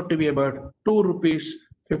works out to be about 2 rupees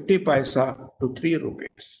 50 paisa to 3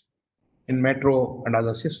 rupees in metro and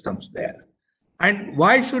other systems there. And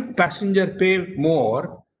why should passenger pay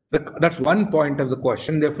more? That's one point of the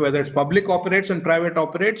question. Therefore, whether it's public operates and private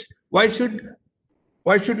operates, why should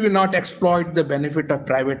we not exploit the benefit of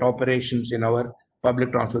private operations in our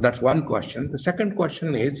public transport? That's one question. The second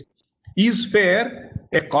question is fare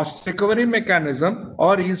a cost recovery mechanism,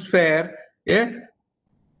 or is fare a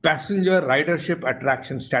passenger ridership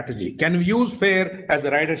attraction strategy? Can we use fare as a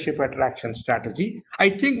ridership attraction strategy? I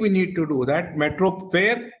think we need to do that. Metro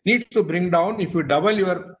fare needs to bring down. If you double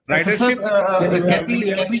your ridership,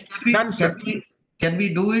 can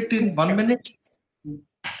we do it in 1 minute?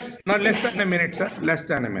 No, less than a minute, sir. Less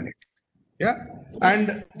than a minute. Yeah,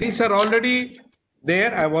 and these are already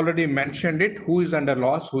there. I've already mentioned it. Who is under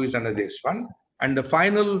loss? Who is under this one? And the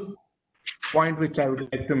final point which I would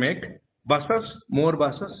like to make: buses, more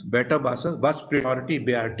buses, better buses, bus priority,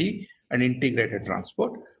 BRT, and integrated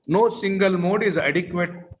transport. No single mode is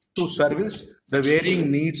adequate to service the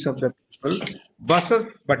varying needs of the people. Buses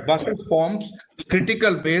forms the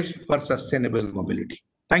critical base for sustainable mobility.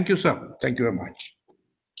 Thank you, sir. Thank you very much.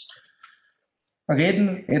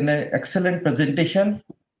 Again, in an excellent presentation,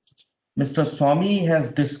 Mr. Swami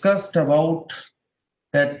has discussed about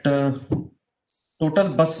that total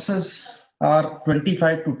buses are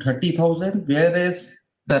 25 to 30,000, whereas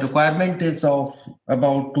the requirement is of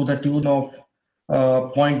about to the tune of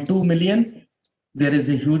 0.2 million. there is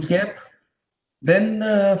a huge gap. Then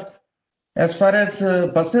as far as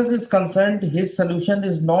buses is concerned, his solution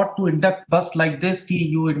is not to induct bus like this, ki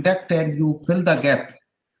you induct and you fill the gap.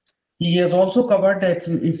 He has also covered that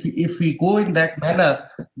if we go in that manner,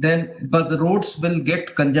 then but the roads will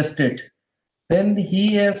get congested. Then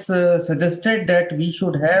he has suggested that we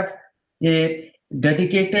should have a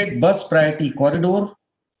dedicated bus priority corridor,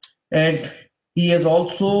 and he has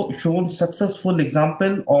also shown successful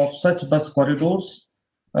example of such bus corridors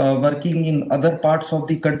working in other parts of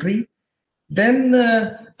the country. Then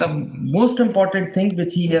the most important thing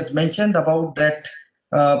which he has mentioned about that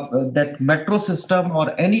that metro system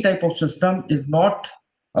or any type of system is not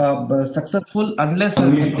successful unless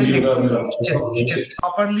it is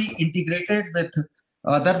properly integrated with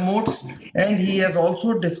other modes. And he has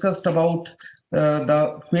also discussed about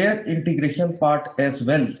the fare integration part as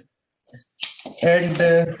well.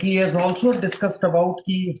 And he has also discussed about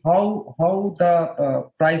how the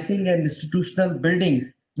pricing and institutional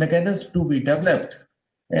building mechanisms to be developed.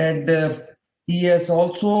 And he has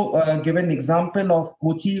also given example of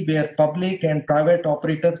Kochi, where public and private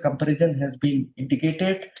operator comparison has been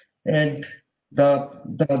indicated, and the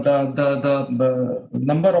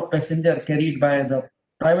number of passenger carried by the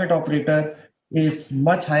private operator is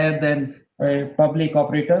much higher than a public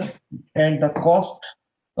operator, and the cost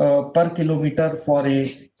per kilometer for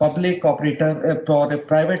a public operator for a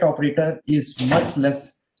private operator is much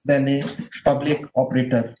less than a public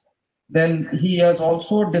operator. Then he has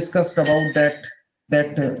also discussed about that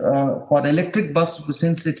for electric bus,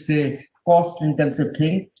 since it's a cost intensive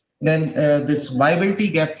thing, then this viability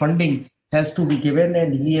gap funding has to be given,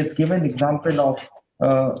 and he has given example of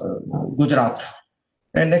Gujarat.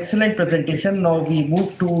 An excellent presentation. Now we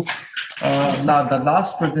move to the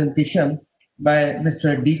last presentation by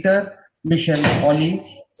Mr. Dieter Michel Oli.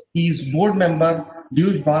 He is board member,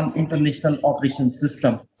 Deutsche Bahn International Operations.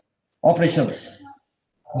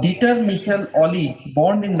 Dieter Michel Oli,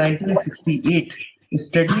 born in 1968,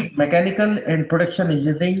 studied mechanical and production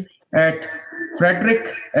engineering at Friedrich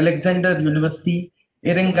Alexander University,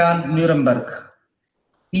 Erlangen, Nuremberg.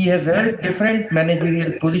 He has held different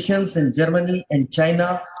managerial positions in Germany and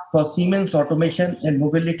China for Siemens Automation and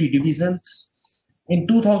Mobility divisions. In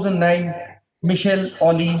 2009, Michel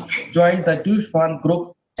Oli joined the Deutsche Bahn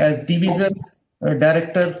Group as division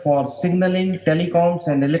director for signaling, telecoms,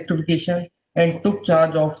 and electrification, and took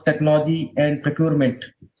charge of technology and procurement.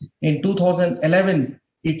 In 2011,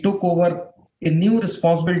 he took over a new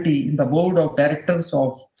responsibility in the board of directors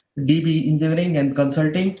of DB Engineering and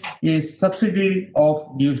Consulting, a subsidiary of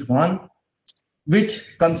Deutsche Bahn,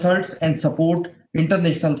 which consults and support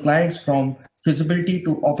international clients from feasibility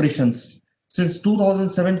to operations. Since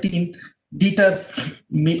 2017, Dieter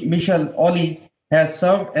Michel Oli has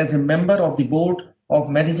served as a member of the board of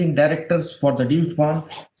managing directors for the Deutsche Bahn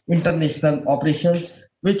International Operations,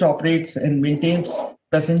 which operates and maintains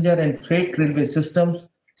passenger and freight railway systems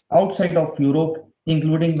outside of Europe,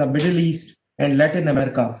 including the Middle East and Latin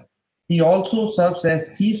America. He also serves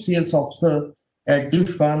as Chief Sales Officer at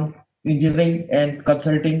Deutsche Bahn Engineering and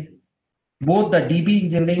Consulting. Both the DB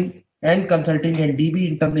Engineering and Consulting and DB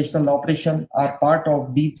International Operation are part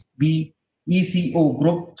of DB ECO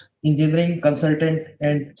Group, Engineering, Consultant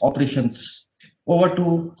and Operations. Over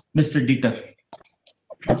to Mr. Dieter.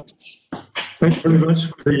 Thanks very much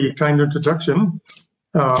for the kind introduction.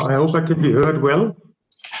 I hope I can be heard well.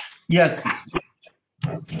 Yes.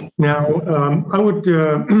 Now, I would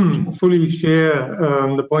fully share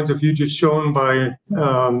the points of view just shown by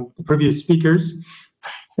the previous speakers.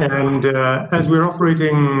 And as we're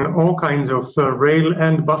operating all kinds of rail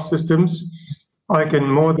and bus systems, I can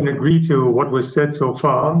more than agree to what was said so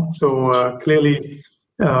far. So clearly,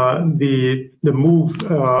 the move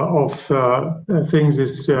of things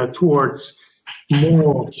is towards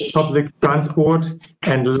more public transport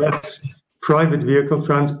and less private vehicle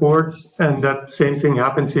transport, and that same thing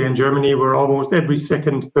happens here in Germany, where almost every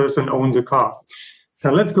second person owns a car.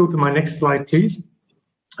 Now let's go to my next slide, please.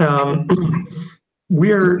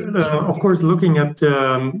 We're of course looking at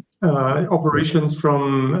operations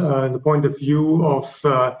from the point of view of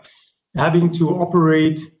having to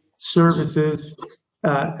operate services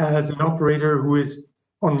as an operator who is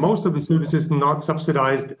on most of the services not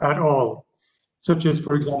subsidized at all, such as,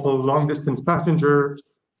 for example, long distance passenger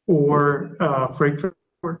or freight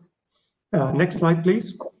transport. Next slide,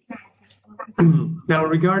 please. Now,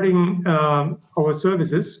 regarding our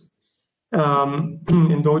services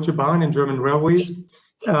in Deutsche Bahn and German Railways,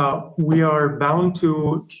 we are bound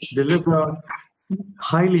to deliver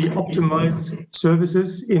highly optimized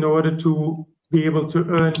services in order to be able to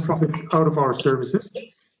earn profits out of our services.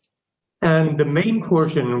 And the main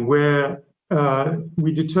portion where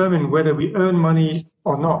we determine whether we earn money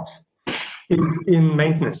or not is in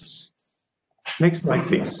maintenance. Next slide,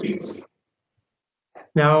 please.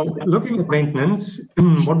 Now, looking at maintenance,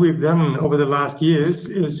 what we've done over the last years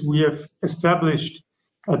is we have established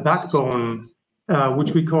a backbone,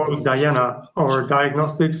 which we call Diana, or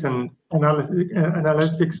Diagnostics and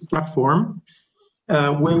Analytics Platform,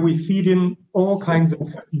 where we feed in all kinds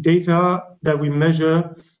of data that we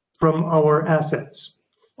measure from our assets.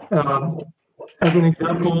 As an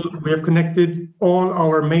example, we have connected all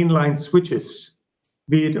our mainline switches,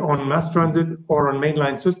 be it on mass transit or on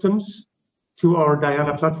mainline systems, to our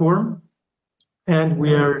Diana platform, and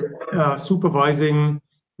we are supervising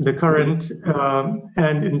the current,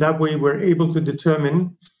 and in that way we're able to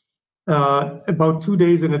determine about 2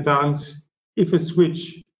 days in advance if a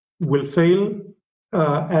switch will fail,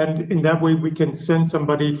 and in that way we can send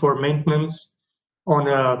somebody for maintenance on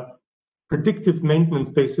a predictive maintenance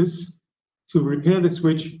basis to repair the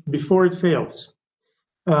switch before it fails.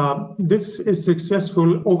 This is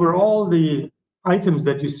successful over all the items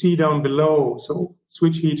that you see down below, so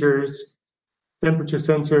switch heaters, temperature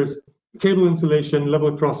sensors, cable insulation,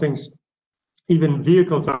 level crossings, even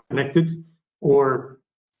vehicles are connected, or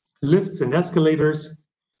lifts and escalators.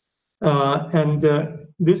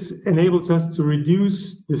 This enables us to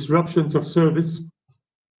reduce disruptions of service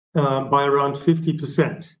by around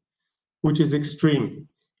 50%, which is extreme.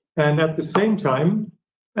 And at the same time,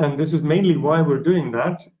 and this is mainly why we're doing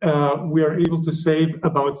that, we are able to save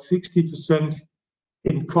about 60%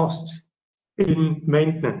 in cost in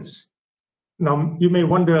maintenance. Now, you may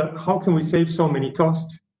wonder, how can we save so many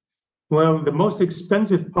costs? Well, the most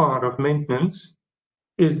expensive part of maintenance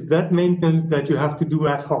is that maintenance that you have to do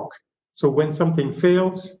ad hoc. So when something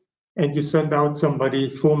fails and you send out somebody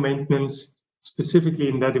for maintenance specifically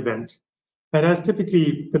in that event. And as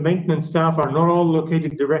typically the maintenance staff are not all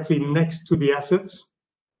located directly next to the assets,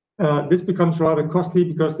 this becomes rather costly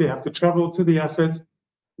because they have to travel to the asset.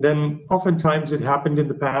 Then oftentimes it happened in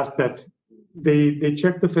the past that they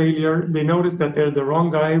check the failure, they notice that they're the wrong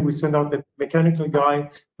guy, we send out the mechanical guy,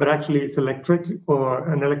 but actually it's electric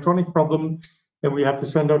or an electronic problem, and we have to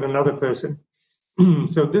send out another person.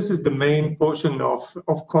 So this is the main portion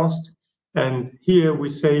of cost, and here we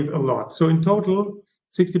save a lot. So in total,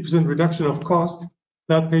 60% reduction of cost,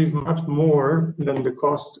 that pays much more than the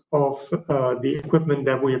cost of the equipment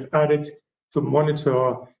that we have added to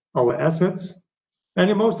monitor our assets. And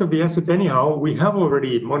in most of the assets anyhow, we have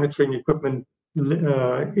already monitoring equipment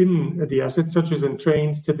in the assets, such as in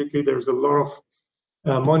trains. Typically, there's a lot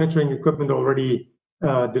of monitoring equipment already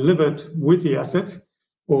delivered with the asset,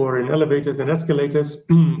 or in elevators and escalators,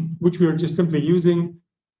 which we are just simply using,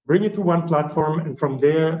 bring it to one platform, and from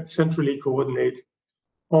there centrally coordinate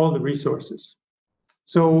all the resources.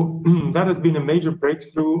 So that has been a major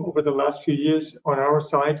breakthrough over the last few years on our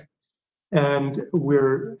side. And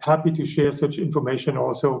we're happy to share such information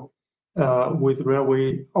also with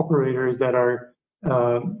railway operators that are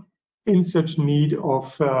in such need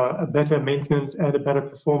of a better maintenance and a better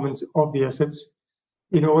performance of the assets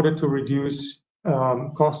in order to reduce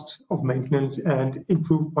cost of maintenance and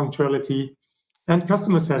improve punctuality and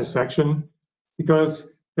customer satisfaction,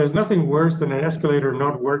 because there's nothing worse than an escalator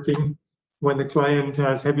not working when the client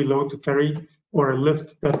has heavy load to carry, or a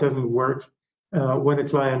lift that doesn't work when a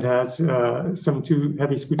client has some too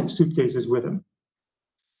heavy suitcases with him.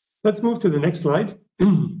 Let's move to the next slide.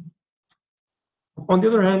 On the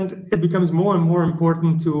other hand, it becomes more and more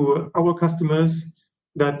important to our customers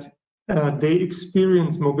that they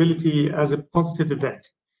experience mobility as a positive event.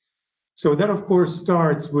 So that, of course,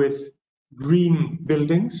 starts with green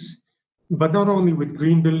buildings, but not only with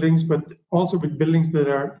green buildings, but also with buildings that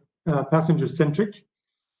are passenger-centric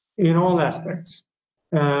in all aspects.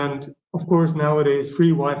 And of course, nowadays,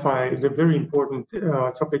 free Wi-Fi is a very important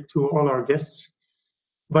topic to all our guests.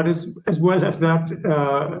 But as well as that,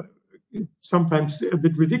 sometimes a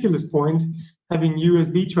bit ridiculous point, having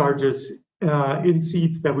USB chargers in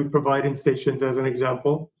seats that we provide in stations, as an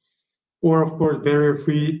example, or of course,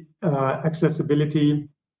 barrier-free accessibility.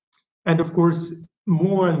 And of course,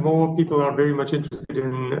 more and more people are very much interested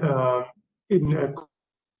in a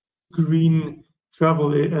green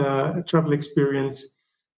travel experience.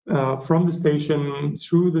 From the station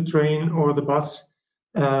through the train or the bus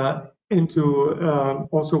into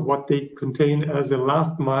also what they contain as a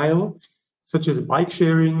last mile, such as bike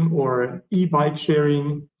sharing or e-bike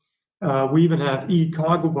sharing. We even have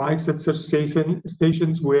e-cargo bikes at such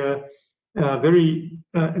stations where very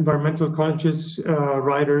environmental conscious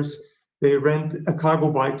riders, they rent a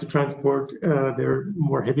cargo bike to transport their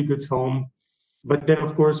more heavy goods home. But then,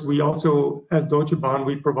 of course, we also, as Deutsche Bahn,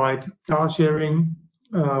 we provide car sharing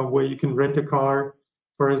where you can rent a car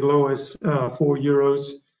for as low as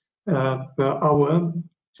 €4 per hour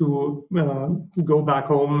to go back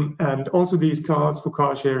home. And also these cars for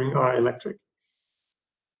car sharing are electric.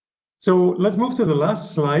 So let's move to the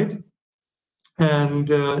last slide. And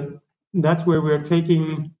that's where we're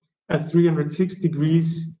taking a 360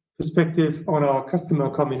 degrees perspective on our customer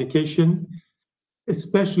communication,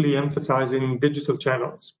 especially emphasizing digital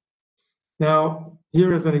channels. Now,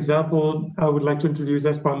 here as an example, I would like to introduce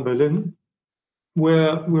S-Bahn Berlin,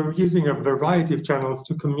 where we're using a variety of channels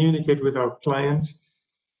to communicate with our clients.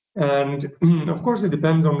 And of course, it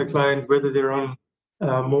depends on the client whether they're on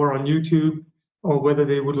more on YouTube or whether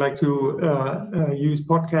they would like to use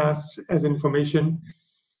podcasts as information.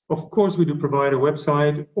 Of course, we do provide a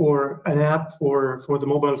website or an app for the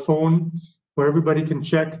mobile phone where everybody can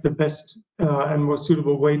check the best and most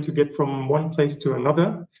suitable way to get from one place to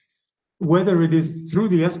another, whether it is through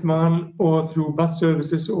the S-Bahn or through bus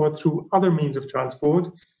services or through other means of transport.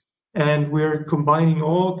 And we're combining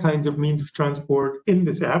all kinds of means of transport in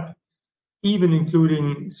this app, even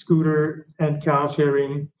including scooter and car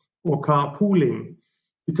sharing or carpooling,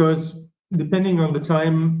 because depending on the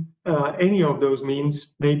time, any of those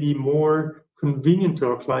means may be more convenient to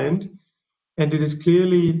our client. And it is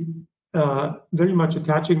clearly very much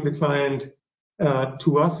attaching the client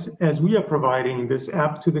to us as we are providing this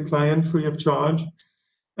app to the client free of charge.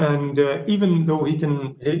 And even though he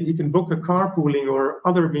can book a carpooling or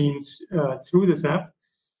other means through this app,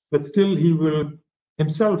 but still he will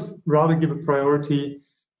himself rather give a priority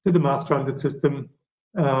to the mass transit system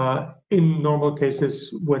in normal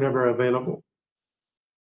cases whenever available.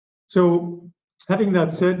 So having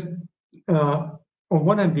that said, on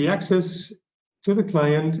one hand, the access to the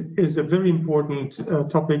client is a very important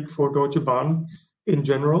topic for Deutsche Bahn in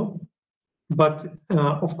general. But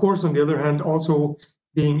of course, on the other hand, also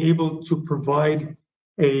being able to provide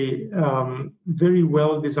a very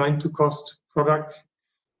well designed to cost product,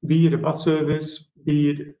 be it a bus service, be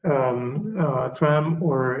it a tram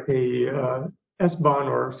or a S-Bahn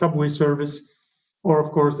or subway service, or of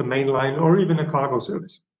course a main line or even a cargo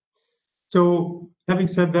service. So having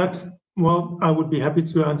said that, well, I would be happy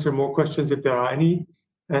to answer more questions if there are any,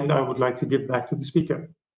 and I would like to give back to the speaker.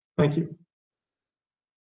 Thank you.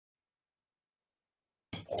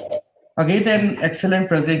 Again, an excellent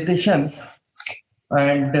presentation.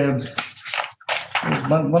 And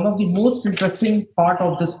one of the most interesting part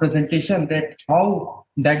of this presentation, that how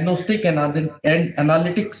diagnostic and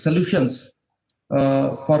analytic solutions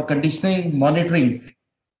for conditioning monitoring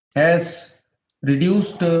has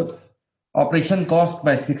reduced operation cost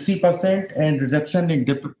by 60% and reduction in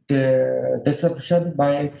disruption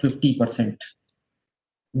by 50%.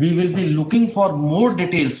 We will be looking for more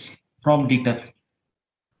details from Dieter.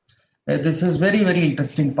 This is very, very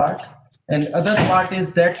interesting part. And other part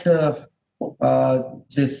is that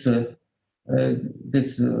this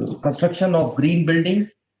construction of green building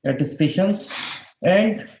at the stations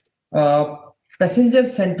and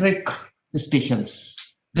passenger-centric stations.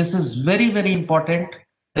 This is very, very important,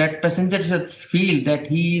 that passengers should feel that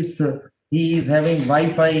he is having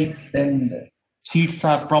Wi-Fi, then seats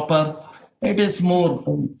are proper. It is more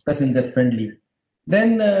passenger friendly.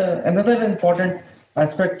 Then another important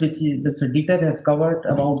aspect which Mr. Dieter has covered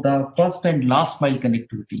about the first and last mile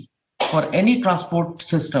connectivity. For any transport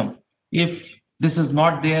system, if this is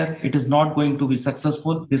not there, it is not going to be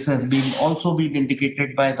successful. This has been also been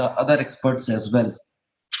indicated by the other experts as well.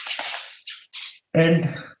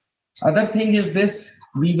 And other thing is this,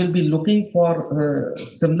 we will be looking for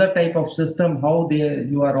similar type of system, how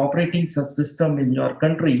you are operating such system in your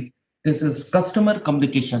country. This is customer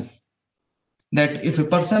communication. That if a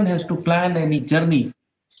person has to plan any journey,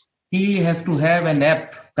 he has to have an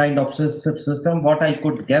app kind of system. What I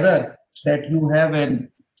could gather, that you have an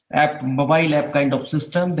app, mobile app kind of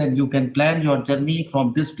system, then you can plan your journey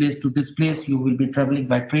from this place to this place. You will be traveling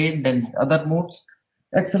by train, then other modes.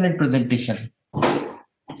 Excellent presentation.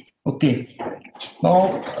 Okay.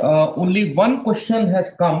 Now, only one question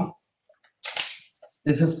has come.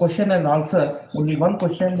 This is question and answer. Only one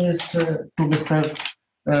question is to Mr.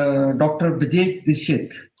 Dr. Vijay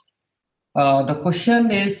Dishit. The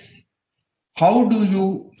question is, how do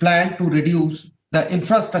you plan to reduce the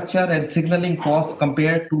infrastructure and signaling costs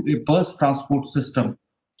compared to a bus transport system?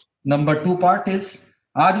 Number two part is,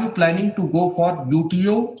 are you planning to go for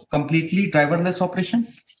UTO, completely driverless operation?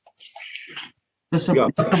 Mr. Yeah.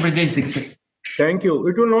 Dr. Vijay Dishit. Thank you.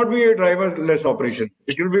 It will not be a driverless operation.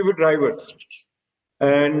 It will be with drivers.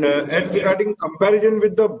 And as regarding comparison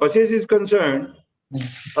with the buses is concerned,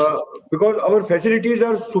 because our facilities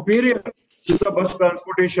are superior to the bus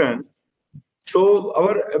transportation, So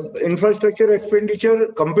our infrastructure expenditure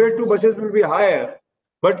compared to buses will be higher,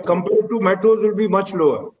 but compared to metros will be much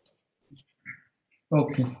lower.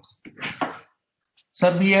 Okay.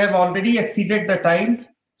 Sir, we have already exceeded the time,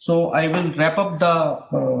 so I will wrap up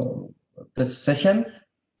the session.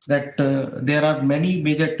 That there are many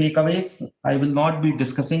major takeaways. I will not be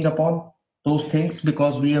discussing upon those things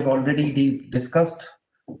because we have already discussed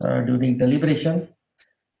during deliberation.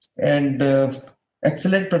 And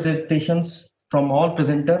excellent presentations from all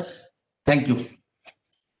presenters. Thank you.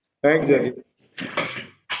 Thanks, Zahid.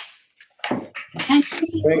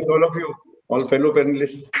 Thanks all of you, all fellow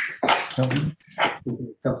panelists.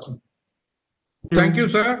 Thank you,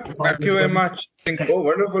 sir. Thank you very much. Oh,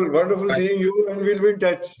 wonderful, wonderful seeing you, and we'll be in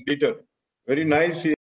touch later. Very nice.